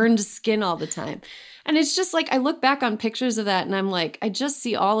burned skin all the time. And it's just like, I look back on pictures of that and I'm like, I just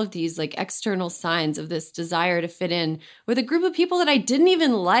see all of these like external signs of this desire to fit in with a group of people that I didn't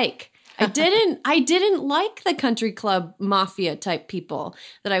even like. I didn't like the country club mafia type people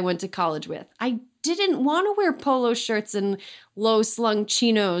that I went to college with. I didn't want to wear polo shirts and low slung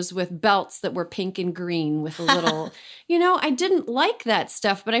chinos with belts that were pink and green with a little, I didn't like that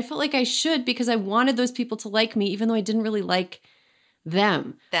stuff, but I felt like I should because I wanted those people to like me, even though I didn't really like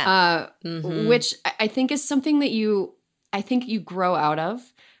them. Which I think is something that you grow out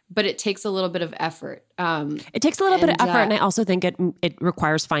of, but it takes a little bit of effort. It takes a little bit of effort, and I also think it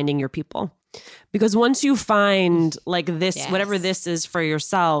requires finding your people. Because once you find like this, whatever this is for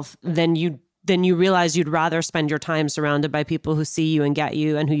yourself, then you realize you'd rather spend your time surrounded by people who see you and get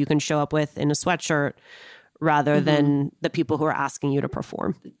you and who you can show up with in a sweatshirt rather than the people who are asking you to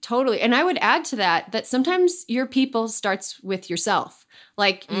perform. Totally. And I would add to that sometimes your people starts with yourself.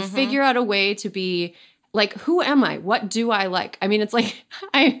 Like you figure out a way to be like, who am I? What do I like? I mean, it's like,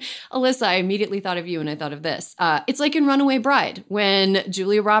 Alyssa, I immediately thought of you and I thought of this. It's like in Runaway Bride when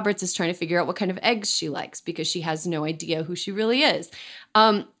Julia Roberts is trying to figure out what kind of eggs she likes because she has no idea who she really is.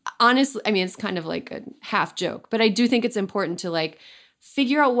 Honestly, I mean, it's kind of like a half joke, but I do think it's important to like,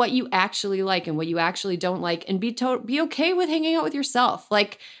 figure out what you actually like and what you actually don't like and be okay with hanging out with yourself.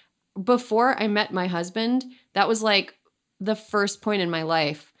 Like before I met my husband, that was like the first point in my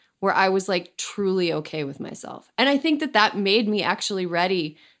life where I was like truly okay with myself. And I think that made me actually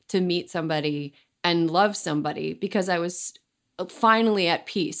ready to meet somebody and love somebody because I was finally at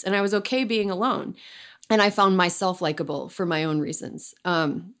peace and I was okay being alone. And I found myself likable for my own reasons.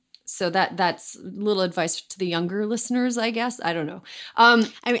 So that's a little advice to the younger listeners, I guess. I don't know. I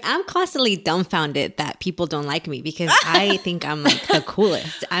mean, I'm constantly dumbfounded that people don't like me because I think I'm like the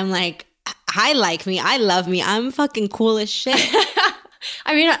coolest. I'm like, I like me. I love me. I'm fucking cool as shit.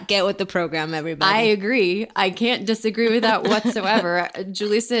 I mean, get with the program, everybody. I agree. I can't disagree with that whatsoever.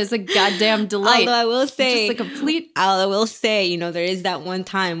 Julissa is a goddamn delight. Although I will say, just a complete. I will say, there is that one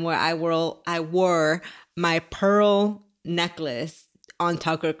time where I wore my pearl necklace on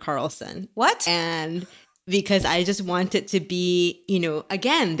Tucker Carlson. What? And because I just wanted to be,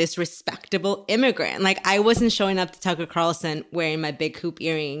 again, this respectable immigrant. Like I wasn't showing up to Tucker Carlson wearing my big hoop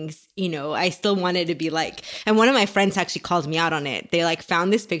earrings. I still wanted to be like, and one of my friends actually called me out on it. They like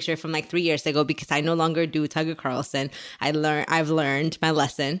found this picture from like 3 years ago because I no longer do Tucker Carlson. I've learned my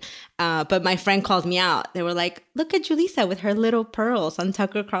lesson. But my friend called me out. They were like, look at Julissa with her little pearls on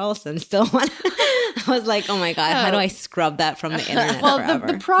Tucker Carlson. Still want I was like, oh my God, how do I scrub that from the internet forever?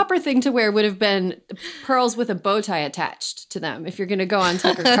 The proper thing to wear would have been pearls with a bow tie attached to them if you're going to go on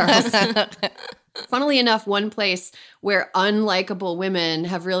Tucker Carlson. Funnily enough, one place where unlikable women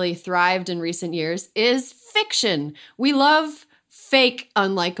have really thrived in recent years is fiction. We love fake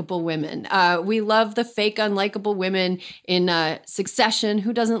unlikable women. We love the fake unlikable women in Succession.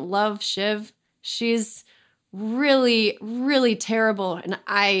 Who doesn't love Shiv? She's really, really terrible, and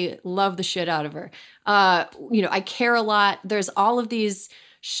I love the shit out of her. I care a lot. There's all of these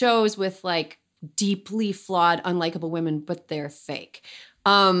shows with like deeply flawed, unlikable women, but they're fake.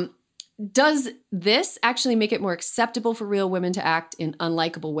 Does this actually make it more acceptable for real women to act in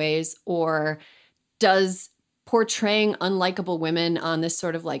unlikable ways, or does portraying unlikable women on this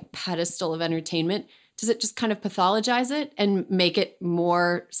sort of like pedestal of entertainment, does it just kind of pathologize it and make it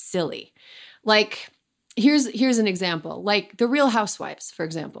more silly? Like, here's an example. Like the Real Housewives, for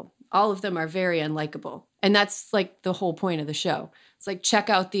example. All of them are very unlikable. And that's like the whole point of the show. It's like, check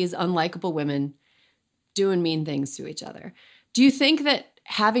out these unlikable women doing mean things to each other. Do you think that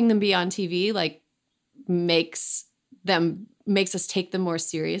having them be on TV like makes us take them more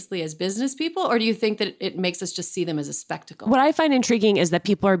seriously as business people? Or do you think that it makes us just see them as a spectacle? What I find intriguing is that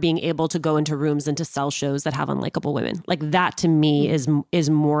people are being able to go into rooms and to sell shows that have unlikable women. Like that to me is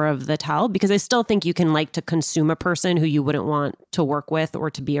more of the tell, because I still think you can like to consume a person who you wouldn't want to work with or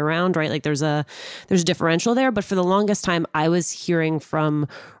to be around, right? Like there's a differential there. But for the longest time, I was hearing from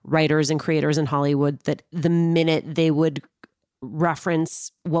writers and creators in Hollywood that the minute they would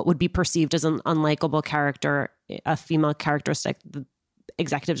reference what would be perceived as an unlikable character, a female characteristic,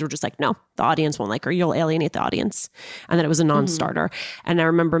 executives were just like, no, the audience won't like her. You'll alienate the audience. And that it was a non-starter. And I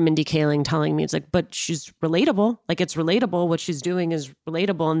remember Mindy Kaling telling me, it's like, but she's relatable. Like, it's relatable. What she's doing is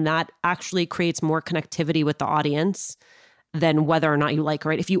relatable. And that actually creates more connectivity with the audience than whether or not you like her.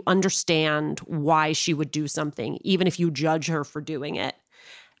 Right? If you understand why she would do something, even if you judge her for doing it,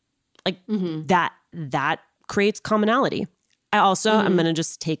 like that creates commonality. I also, I'm going to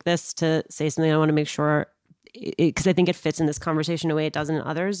just take this to say something I want to make sure, because I think it fits in this conversation in a way it doesn't in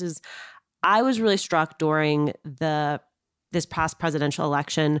others, is I was really struck during this past presidential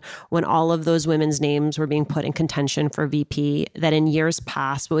election when all of those women's names were being put in contention for VP, that in years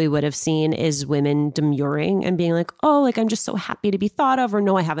past, what we would have seen is women demurring and being like, oh, like, I'm just so happy to be thought of, or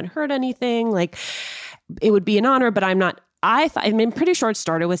no, I haven't heard anything. Like, it would be an honor, but I'm not. I'm pretty sure it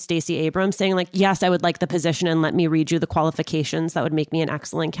started with Stacey Abrams saying like, yes, I would like the position and let me read you the qualifications that would make me an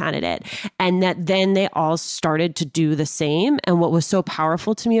excellent candidate. And that then they all started to do the same. And what was so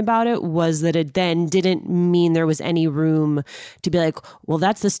powerful to me about it was that it then didn't mean there was any room to be like, well,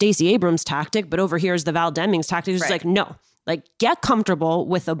 that's the Stacey Abrams tactic, but over here is the Val Demings tactic. It's just like, no. Like, get comfortable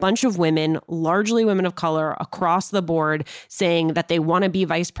with a bunch of women, largely women of color across the board, saying that they want to be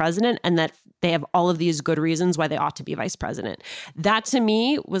vice president and that they have all of these good reasons why they ought to be vice president. That to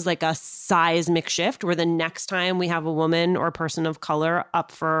me was like a seismic shift where the next time we have a woman or a person of color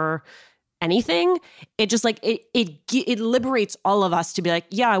up for anything, it just like, it liberates all of us to be like,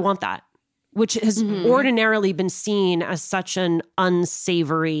 yeah, I want that. Which has ordinarily been seen as such an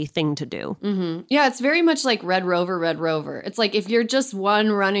unsavory thing to do. Yeah, it's very much like Red Rover, Red Rover. It's like if you're just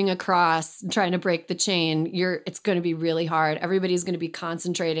one running across trying to break the chain, it's going to be really hard. Everybody's going to be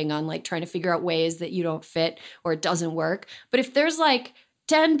concentrating on like trying to figure out ways that you don't fit or it doesn't work. But if there's like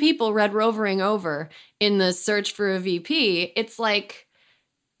 10 people Red Rovering over in the search for a VP, it's like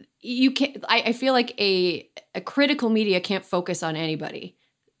you can't. I feel like a critical media can't focus on anybody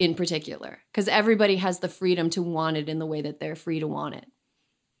in particular, because everybody has the freedom to want it in the way that they're free to want it.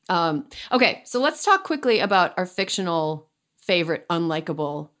 Okay, so let's talk quickly about our fictional favorite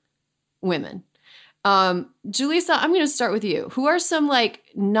unlikable women. Julissa, I'm going to start with you. Who are some like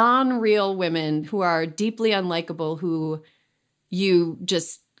non-real women who are deeply unlikable who you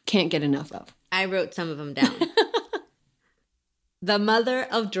just can't get enough of? I wrote some of them down. The mother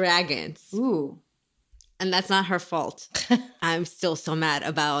of dragons. Ooh. And that's not her fault. I'm still so mad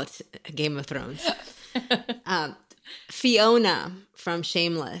about Game of Thrones. Fiona from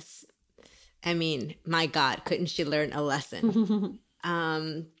Shameless. I mean, my God, couldn't she learn a lesson?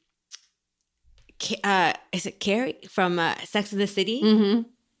 Is it Carrie from Sex and the City?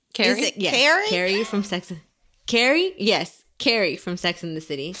 Carrie? Is it yes. Carrie? Carrie from Sex and... Carrie? Yes, Carrie from Sex and the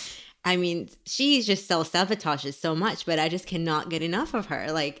City. I mean, she just self-sabotages so much, but I just cannot get enough of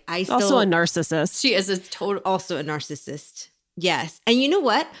her. Like, also a narcissist. She is also a narcissist. Yes. And you know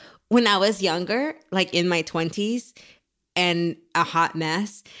what? When I was younger, like in my 20s and a hot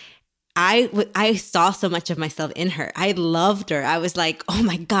mess, I saw so much of myself in her. I loved her. I was like, oh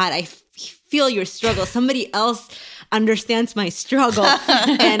my God, I feel your struggle. Somebody else understands my struggle.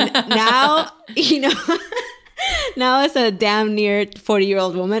 And now, you know... Now as a damn near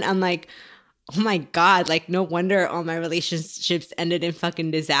 40-year-old woman, I'm like, oh my God, like no wonder all my relationships ended in fucking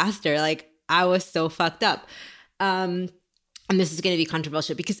disaster. Like I was so fucked up. And this is going to be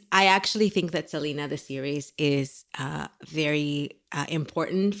controversial because I actually think that Selena, the series, is very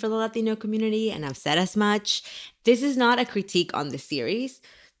important for the Latino community. And I've said as much. This is not a critique on the series.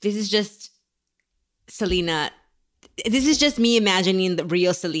 This is just Selena. This is just me imagining the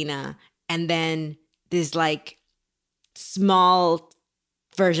real Selena and then this like small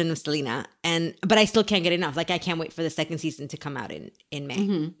version of Selena, but I still can't get enough. Like I can't wait for the second season to come out in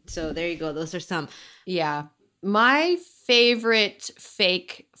May. So there you go. Those are some. Yeah. My favorite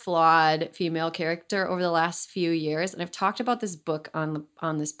fake, flawed female character over the last few years, and I've talked about this book on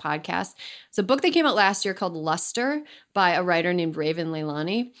this podcast. It's a book that came out last year called Luster by a writer named Raven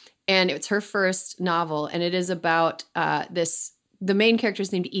Leilani, and it's her first novel, and it is about the main character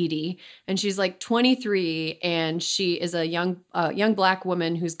is named Edie, and she's like 23, and she is a young Black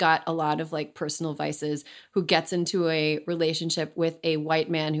woman who's got a lot of like personal vices, who gets into a relationship with a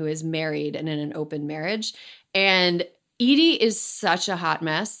white man who is married and in an open marriage. And Edie is such a hot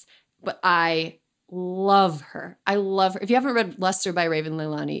mess, but I love her. I love her. If you haven't read Luster by Raven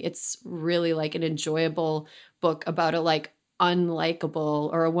Leilani, it's really like an enjoyable book about a like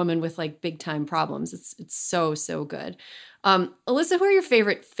unlikable or a woman with like big time problems. It's so good. Alyssa, who are your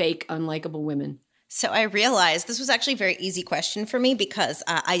favorite fake unlikable women? So I realized this was actually a very easy question for me because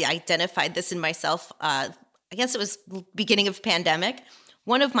I identified this in myself. I guess it was beginning of pandemic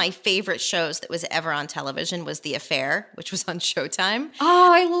One of my favorite shows that was ever on television was The Affair, which was on Showtime. Oh,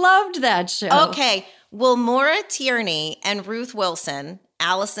 I loved that show. Okay. Well, Maura Tierney and Ruth Wilson,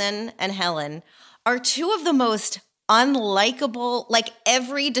 Allison and Helen, are two of the most unlikable, like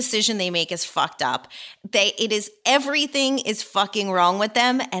every decision they make is fucked up. Everything is fucking wrong with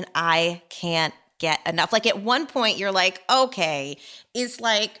them, and I can't get enough. Like at one point you're like, okay, is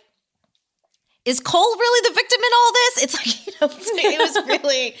Cole really the victim in all this? It's like, it was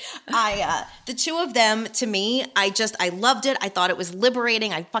really, the two of them, to me, I loved it. I thought it was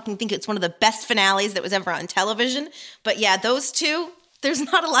liberating. I fucking think it's one of the best finales that was ever on television. But yeah, those two, there's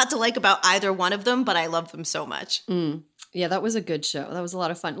not a lot to like about either one of them, but I love them so much. Yeah, that was a good show. That was a lot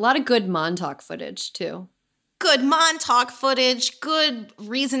of fun. A lot of good Montauk footage, too. Good Montauk footage, good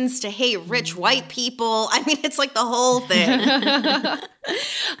reasons to hate rich white people. I mean, it's like the whole thing.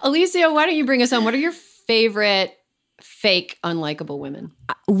 Alicia, why don't you bring us on? What are your favorite fake unlikable women?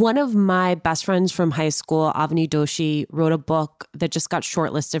 One of my best friends from high school, Avani Doshi, wrote a book that just got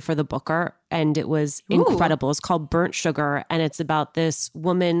shortlisted for the Booker, and it was incredible. It's called Burnt Sugar, and it's about this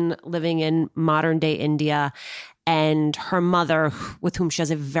woman living in modern-day India, and her mother, with whom she has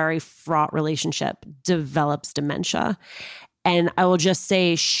a very fraught relationship, develops dementia. And I will just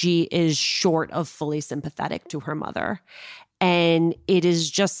say she is short of fully sympathetic to her mother. And it is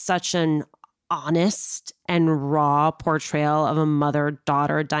just such an honest and raw portrayal of a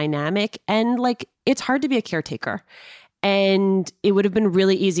mother-daughter dynamic. And like, it's hard to be a caretaker. And it would have been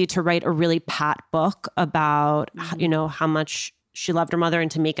really easy to write a really pat book about, how much she loved her mother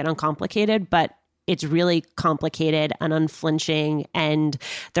and to make it uncomplicated. But it's really complicated and unflinching. And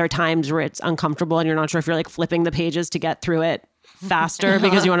there are times where it's uncomfortable and you're not sure if you're like flipping the pages to get through it faster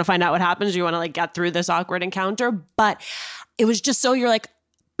because you want to find out what happens. You want to like get through this awkward encounter. But it was just so you're like,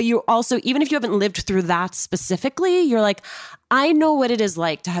 but you also, even if you haven't lived through that specifically, you're like, I know what it is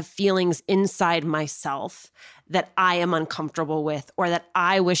like to have feelings inside myself that I am uncomfortable with or that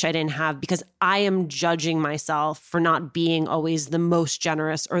I wish I didn't have because I am judging myself for not being always the most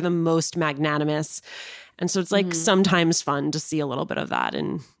generous or the most magnanimous. And so it's like sometimes fun to see a little bit of that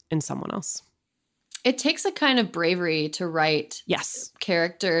in someone else. It takes a kind of bravery to write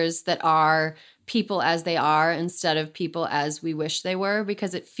characters that are people as they are instead of people as we wish they were,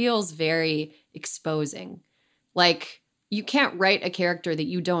 because it feels very exposing. Like, you can't write a character that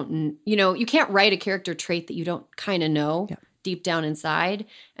you don't, you can't write a character trait that you don't kind of know deep down inside.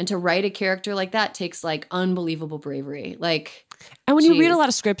 And to write a character like that takes like unbelievable bravery. And when you read a lot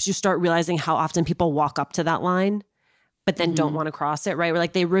of scripts, you start realizing how often people walk up to that line, but then don't want to cross it, right? Where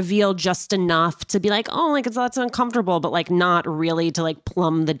like they reveal just enough to be like, oh, like that's uncomfortable, but like not really to like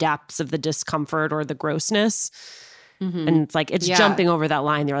plumb the depths of the discomfort or the grossness. And it's like, it's jumping over that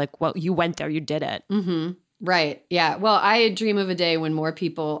line. They're like, well, you went there, you did it. Right. Yeah. Well, I dream of a day when more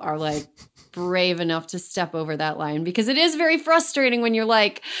people are like brave enough to step over that line, because it is very frustrating when you're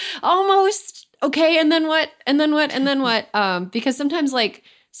like, almost okay. And then what? And then what? And then what? Because sometimes like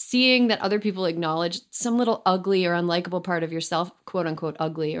seeing that other people acknowledge some little ugly or unlikable part of yourself, quote unquote,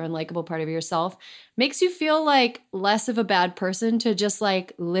 ugly or unlikable part of yourself, makes you feel like less of a bad person to just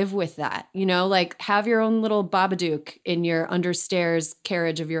like live with that, like have your own little Babadook in your understairs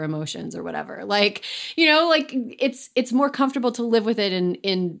carriage of your emotions or whatever. Like, like it's more comfortable to live with it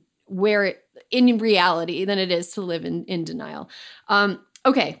in reality than it is to live in denial.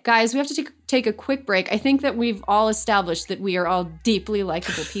 Okay, guys, we have to take a quick break. I think that we've all established that we are all deeply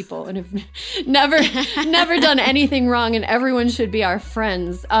likable people and have never done anything wrong, and everyone should be our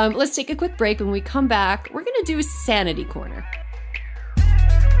friends. Let's take a quick break. When we come back, we're going to do Sanity Corner.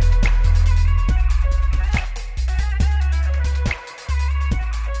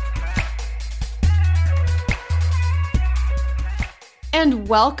 And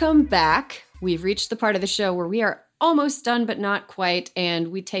welcome back. We've reached the part of the show where we are almost done, but not quite. And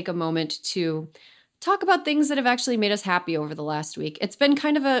we take a moment to talk about things that have actually made us happy over the last week. It's been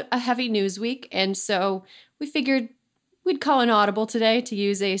kind of a heavy news week. And so we figured we'd call an audible today, to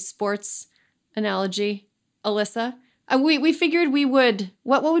use a sports analogy, Alyssa. We figured we would,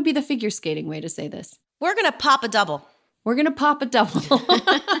 what would be the figure skating way to say this? We're going to pop a double. We're going to pop a double.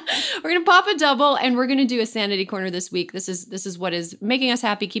 We're going to pop a double, and we're going to do a Sanity Corner this week. This is what is making us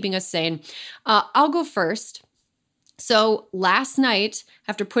happy, keeping us sane. I'll go first. So last night,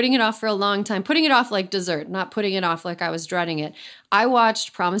 after putting it off for a long time, putting it off like dessert, not putting it off like I was dreading it, I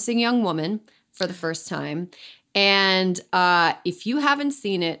watched Promising Young Woman for the first time. And if you haven't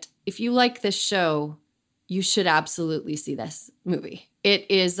seen it, if you like this show, you should absolutely see this movie. It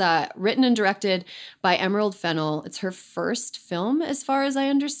is written and directed by Emerald Fennell. It's her first film, as far as I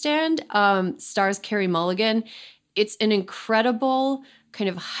understand. Stars Carey Mulligan. It's an incredible kind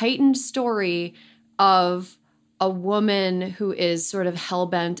of heightened story of a woman who is sort of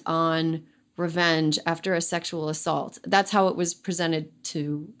hell-bent on revenge after a sexual assault. That's how it was presented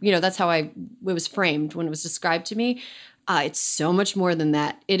to, that's how it was framed when it was described to me. It's so much more than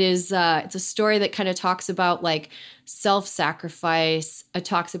that. It's a story that kind of talks about like self-sacrifice. It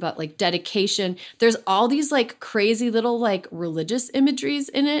talks about like dedication. There's all these like crazy little like religious imageries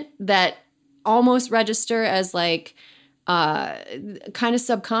in it that almost register as like kind of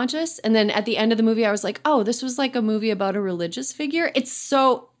subconscious. And then at the end of the movie, I was like, oh, this was like a movie about a religious figure.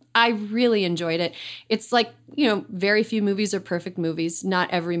 I really enjoyed it. It's like, very few movies are perfect movies. Not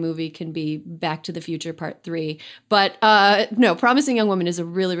every movie can be Back to the Future Part 3. But no, Promising Young Woman is a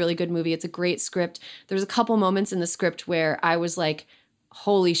really, really good movie. It's a great script. There's a couple moments in the script where I was like,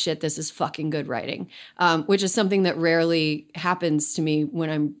 holy shit, this is fucking good writing, which is something that rarely happens to me when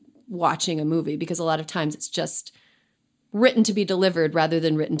I'm watching a movie, because a lot of times it's just written to be delivered rather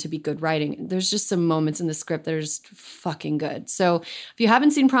than written to be good writing. There's just some moments in the script that are just fucking good. So if you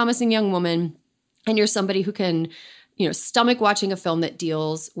haven't seen Promising Young Woman and you're somebody who can, stomach watching a film that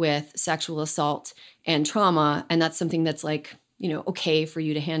deals with sexual assault and trauma, and that's something that's like, okay for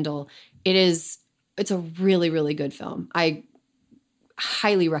you to handle, it's a really, really good film. I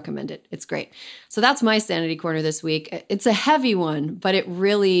highly recommend it. It's great. So that's my Sanity Corner this week. It's a heavy one, but it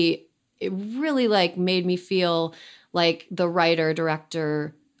really like made me feel like the writer,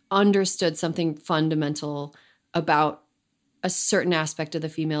 director understood something fundamental about a certain aspect of the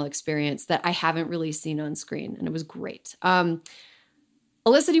female experience that I haven't really seen on screen. And it was great. Alyssa,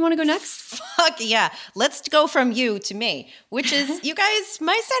 do you want to go next? Fuck yeah. Let's go from you to me, which is, you guys,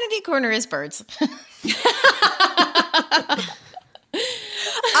 my Sanity Corner is birds.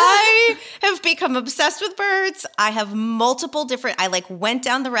 I have become obsessed with birds. I have multiple different, I like went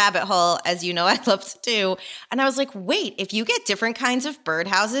down the rabbit hole, as you know I love to do. And I was like, wait, if you get different kinds of bird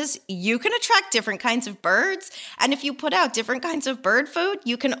houses, you can attract different kinds of birds. And if you put out different kinds of bird food,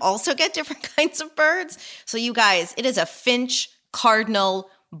 you can also get different kinds of birds. So you guys, it is a finch, cardinal,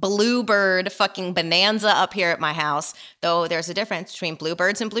 bluebird fucking bonanza up here at my house. Though there's a difference between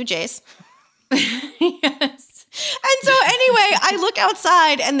bluebirds and blue jays. Yes. And so anyway, I look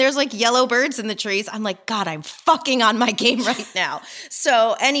outside and there's like yellow birds in the trees. I'm like, God, I'm fucking on my game right now.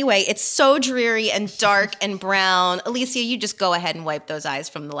 So anyway, it's so dreary and dark and brown. Alicia, you just go ahead and wipe those eyes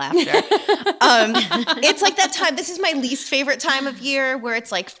from the laughter. It's like that time. This is my least favorite time of year where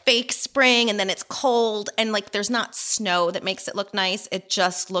it's like fake spring and then it's cold and like there's not snow that makes it look nice. It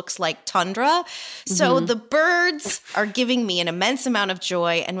just looks like tundra. So the birds are giving me an immense amount of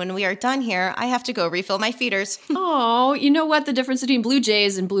joy. And when we are done here, I have to go refill my feeders. Oh, you know what the difference between blue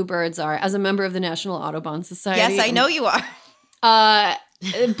jays and bluebirds are as a member of the National Audubon Society? Yes, I know you are.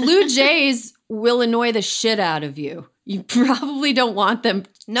 Blue jays will annoy the shit out of you. You probably don't want them.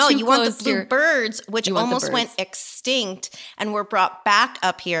 No, too you want the close to blue your- birds, which You want the almost went birds. extinct and were brought back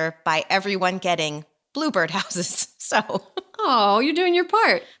up here by everyone getting bluebird houses. So Oh, you're doing your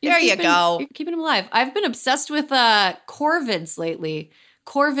part. There you go. You're keeping them alive. I've been obsessed with corvids lately.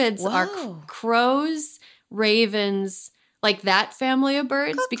 Corvids are Whoa. crows, ravens, like that family of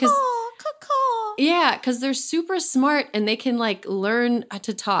birds. Because caw. yeah, because they're super smart and they can like learn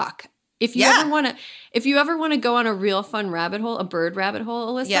to talk. If you Yeah. ever want to go on a real fun rabbit hole, a bird rabbit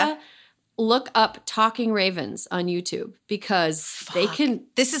hole, Alyssa, Yeah. look up talking ravens on YouTube because they can.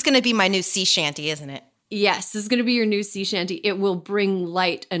 This is going to be my new sea shanty, isn't it? Yes, this is going to be your new sea shanty. It will bring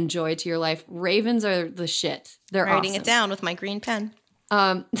light and joy to your life. Ravens are the shit. They're Writing awesome. it down with my green pen.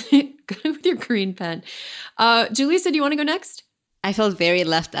 Go with your green pen. Julissa, do you want to go next? I felt very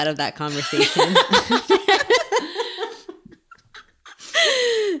left out of that conversation.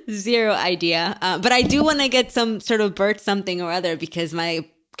 Zero idea. But I do want to get some sort of bird something or other because my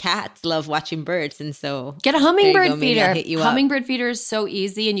cats love watching birds. And so Get a there you hummingbird go. Maybe feeder. I'll hit you up. Hummingbird feeder is so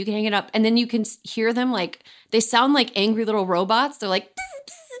easy and you can hang it up and then you can hear them like, they sound like angry little robots. They're like,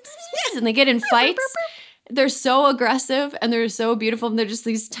 and they get in fights. They're so aggressive and they're so beautiful. And they're just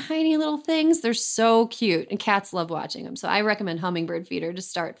these tiny little things. They're so cute and cats love watching them. So I recommend hummingbird feeder to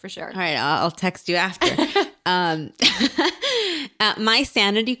start for sure. All right, I'll text you after. My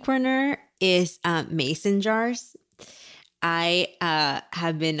sanity corner is mason jars. I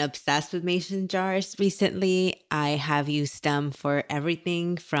have been obsessed with mason jars recently. I have used them for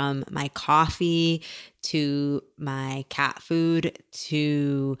everything from my coffee to my cat food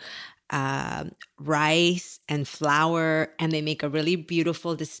to rice and flour, and they make a really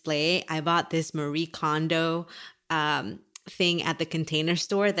beautiful display. I bought this Marie Kondo thing at the Container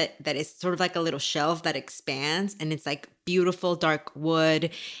Store that is sort of like a little shelf that expands, and it's like beautiful dark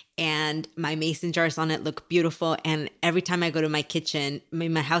wood, and my mason jars on it look beautiful. And every time I go to my kitchen, I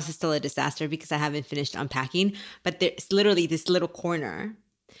mean, my house is still a disaster because I haven't finished unpacking, but there's literally this little corner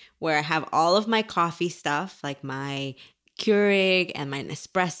where I have all of my coffee stuff, like my Keurig and my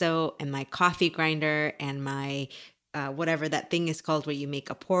Nespresso and my coffee grinder and my whatever that thing is called where you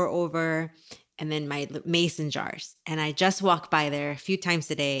make a pour over, and then my mason jars. And I just walk by there a few times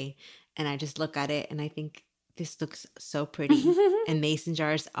a day, and I just look at it and I think, this looks so pretty. And mason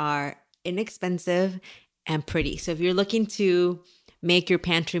jars are inexpensive and pretty. So if you're looking to make your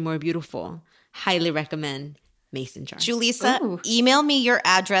pantry more beautiful, highly recommend mason jars. Julissa, email me your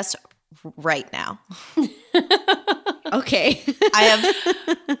address right now. Okay.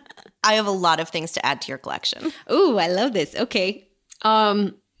 I have a lot of things to add to your collection. Ooh, I love this. Okay.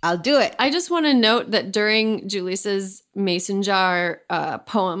 I'll do it. I just want to note that during Julissa's mason jar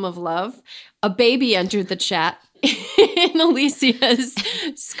poem of love, a baby entered the chat in Alicia's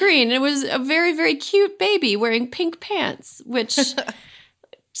screen. It was a very, very cute baby wearing pink pants, which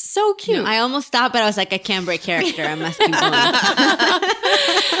so cute. No, I almost stopped, but I was like, I can't break character. I must keep going.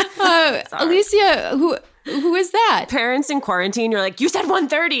 Alicia, who is that? Parents in quarantine, you're like, you said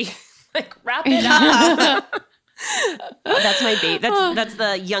 1:30. Like, wrap it up. That's my baby. That's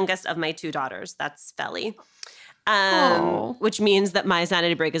the youngest of my two daughters. That's Felly. Which means that my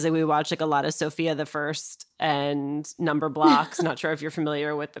sanity break is that we watch like a lot of Sophia the First and Number Blocks. Not sure if you're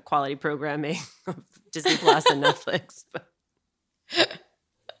familiar with the quality programming of Disney Plus and Netflix. But.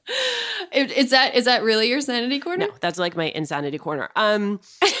 Is that really your sanity corner? No, that's like my insanity corner.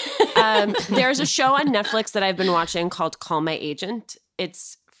 There's a show on Netflix that I've been watching called Call My Agent.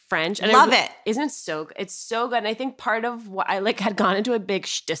 It's French. And Love it. Isn't it so good? It's so good. And I think part of what I like had gone into a big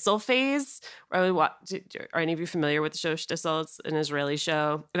shtisel phase where I would watch. Are any of you familiar with the show Shtisel? It's an Israeli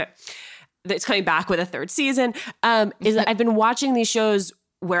show. Okay. It's coming back with a third season. Is that I've been watching these shows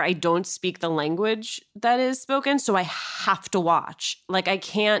where I don't speak the language that is spoken, so I have to watch. Like, I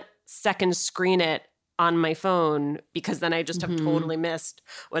can't second screen it on my phone because then I just have totally missed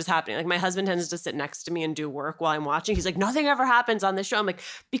what's happening. Like, my husband tends to sit next to me and do work while I'm watching. He's like, nothing ever happens on this show. I'm like,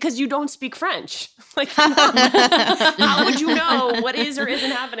 because you don't speak French. Like, how would you know what is or isn't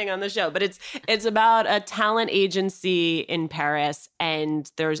happening on the show? But it's about a talent agency in Paris,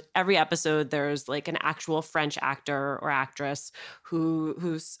 and there's every episode there's like an actual French actor or actress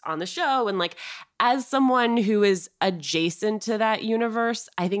who's on the show. And like, as someone who is adjacent to that universe,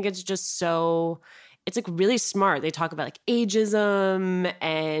 I think it's just so... It's like really smart. They talk about like ageism,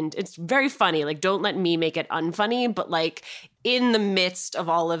 and it's very funny. Like, don't let me make it unfunny, but like in the midst of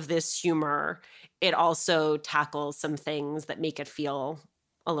all of this humor, it also tackles some things that make it feel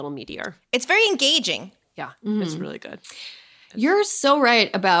a little meatier. It's very engaging. Yeah, it's really good. You're so right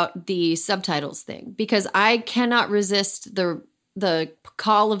about the subtitles thing, because I cannot resist the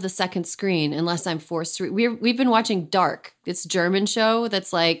call of the second screen unless I'm forced to. We've been watching Dark, this German show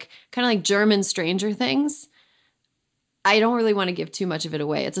that's like kind of like German Stranger Things. I don't really want to give too much of it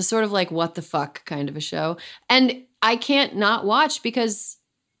away. It's a sort of like what the fuck kind of a show. And I can't not watch because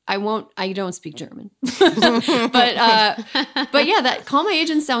I don't speak German. but yeah, that Call My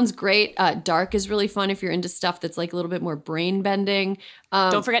Agent sounds great. Dark is really fun if you're into stuff that's like a little bit more brain bending.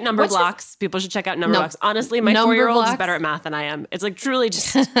 Don't forget Number Blocks. People should check out Number Blocks. Honestly, my 4-year-old is better at math than I am. It's like truly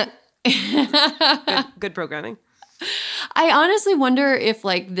just good programming. I honestly wonder if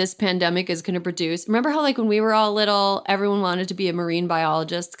like this pandemic is going to produce. Remember how like when we were all little, everyone wanted to be a marine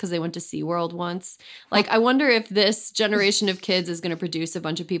biologist because they went to SeaWorld once? Like, I wonder if this generation of kids is going to produce a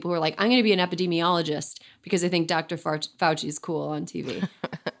bunch of people who are like, I'm going to be an epidemiologist because I think Dr. Fauci is cool on TV.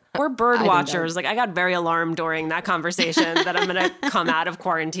 Or bird watchers. Like, I got very alarmed during that conversation that I'm going to come out of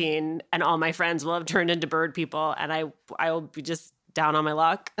quarantine and all my friends will have turned into bird people, and I will be just down on my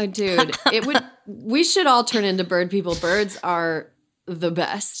luck. Oh, dude, we should all turn into bird people. Birds are the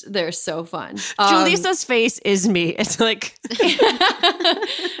best. They're so fun. Julissa's face is me. It's like,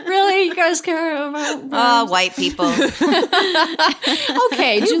 really? You guys care about birds? Oh, white people. Okay,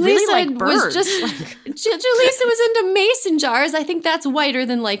 Julissa really like was just Julissa was into mason jars. I think that's whiter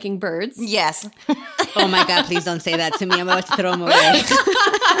than liking birds. Yes. Oh my God, please don't say that to me. I'm about to throw them away.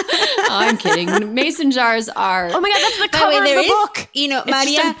 I'm kidding. Mason jars are... Oh my God, that's the cover of the book. You know, it's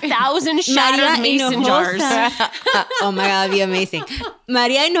Maria... just 1,000 shattered mason jars. Oh my God, that'd be amazing.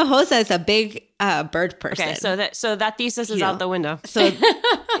 Maria Hinojosa is a big bird person. Okay, so that thesis is out the window. So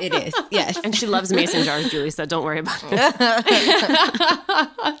it is. Yes. And she loves mason jars, Julie, so don't worry about it.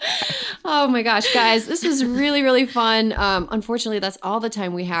 Oh my gosh, guys, this was really, really fun. Unfortunately, that's all the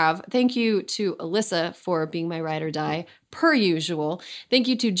time we have. Thank you to Alyssa for being my ride or die, per usual. Thank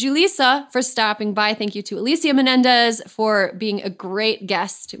you to Julissa for stopping by. Thank you to Alicia Menendez for being a great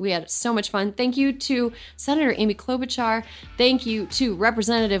guest. We had so much fun. Thank you to Senator Amy Klobuchar. Thank you to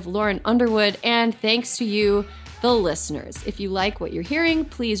Representative Lauren Underwood. And thanks to you, the listeners. If you like what you're hearing,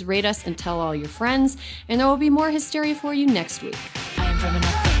 please rate us and tell all your friends. And there will be more hysteria for you next week. I am from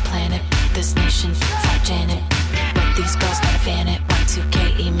another planet. This nation, fuck Janet. But these girls gotta fan it.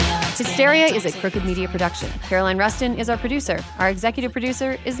 Y2K email. Hysteria is a Crooked Media production. Caroline Rustin is our producer. Our executive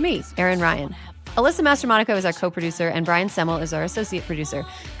producer is me, Erin Ryan. Alyssa Mastromonaco is our co-producer, and Brian Semmel is our associate producer.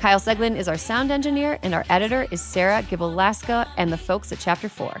 Kyle Seglin is our sound engineer, and our editor is Sarah Gibalaska and the folks at Chapter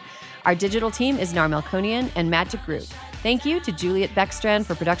 4. Our digital team is Nar Melkonian and Matt DeGroot. Thank you to Juliet Beckstrand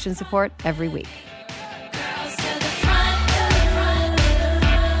for production support every week.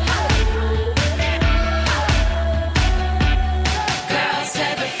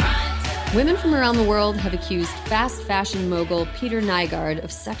 Women from around the world have accused fast fashion mogul Peter Nygard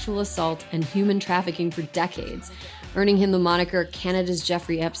of sexual assault and human trafficking for decades, earning him the moniker Canada's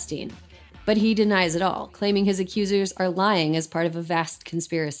Jeffrey Epstein. But he denies it all, claiming his accusers are lying as part of a vast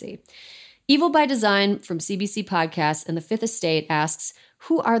conspiracy. Evil by Design from CBC Podcasts and the Fifth Estate asks,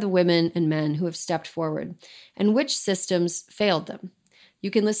 who are the women and men who have stepped forward, and which systems failed them?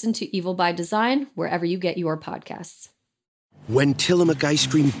 You can listen to Evil by Design wherever you get your podcasts. When Tillamook ice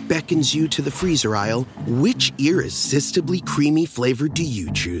cream beckons you to the freezer aisle, which irresistibly creamy flavor do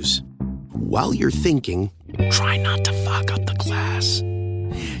you choose? While you're thinking, try not to fuck up the glass.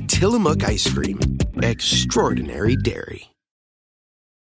 Tillamook ice cream. Extraordinary dairy.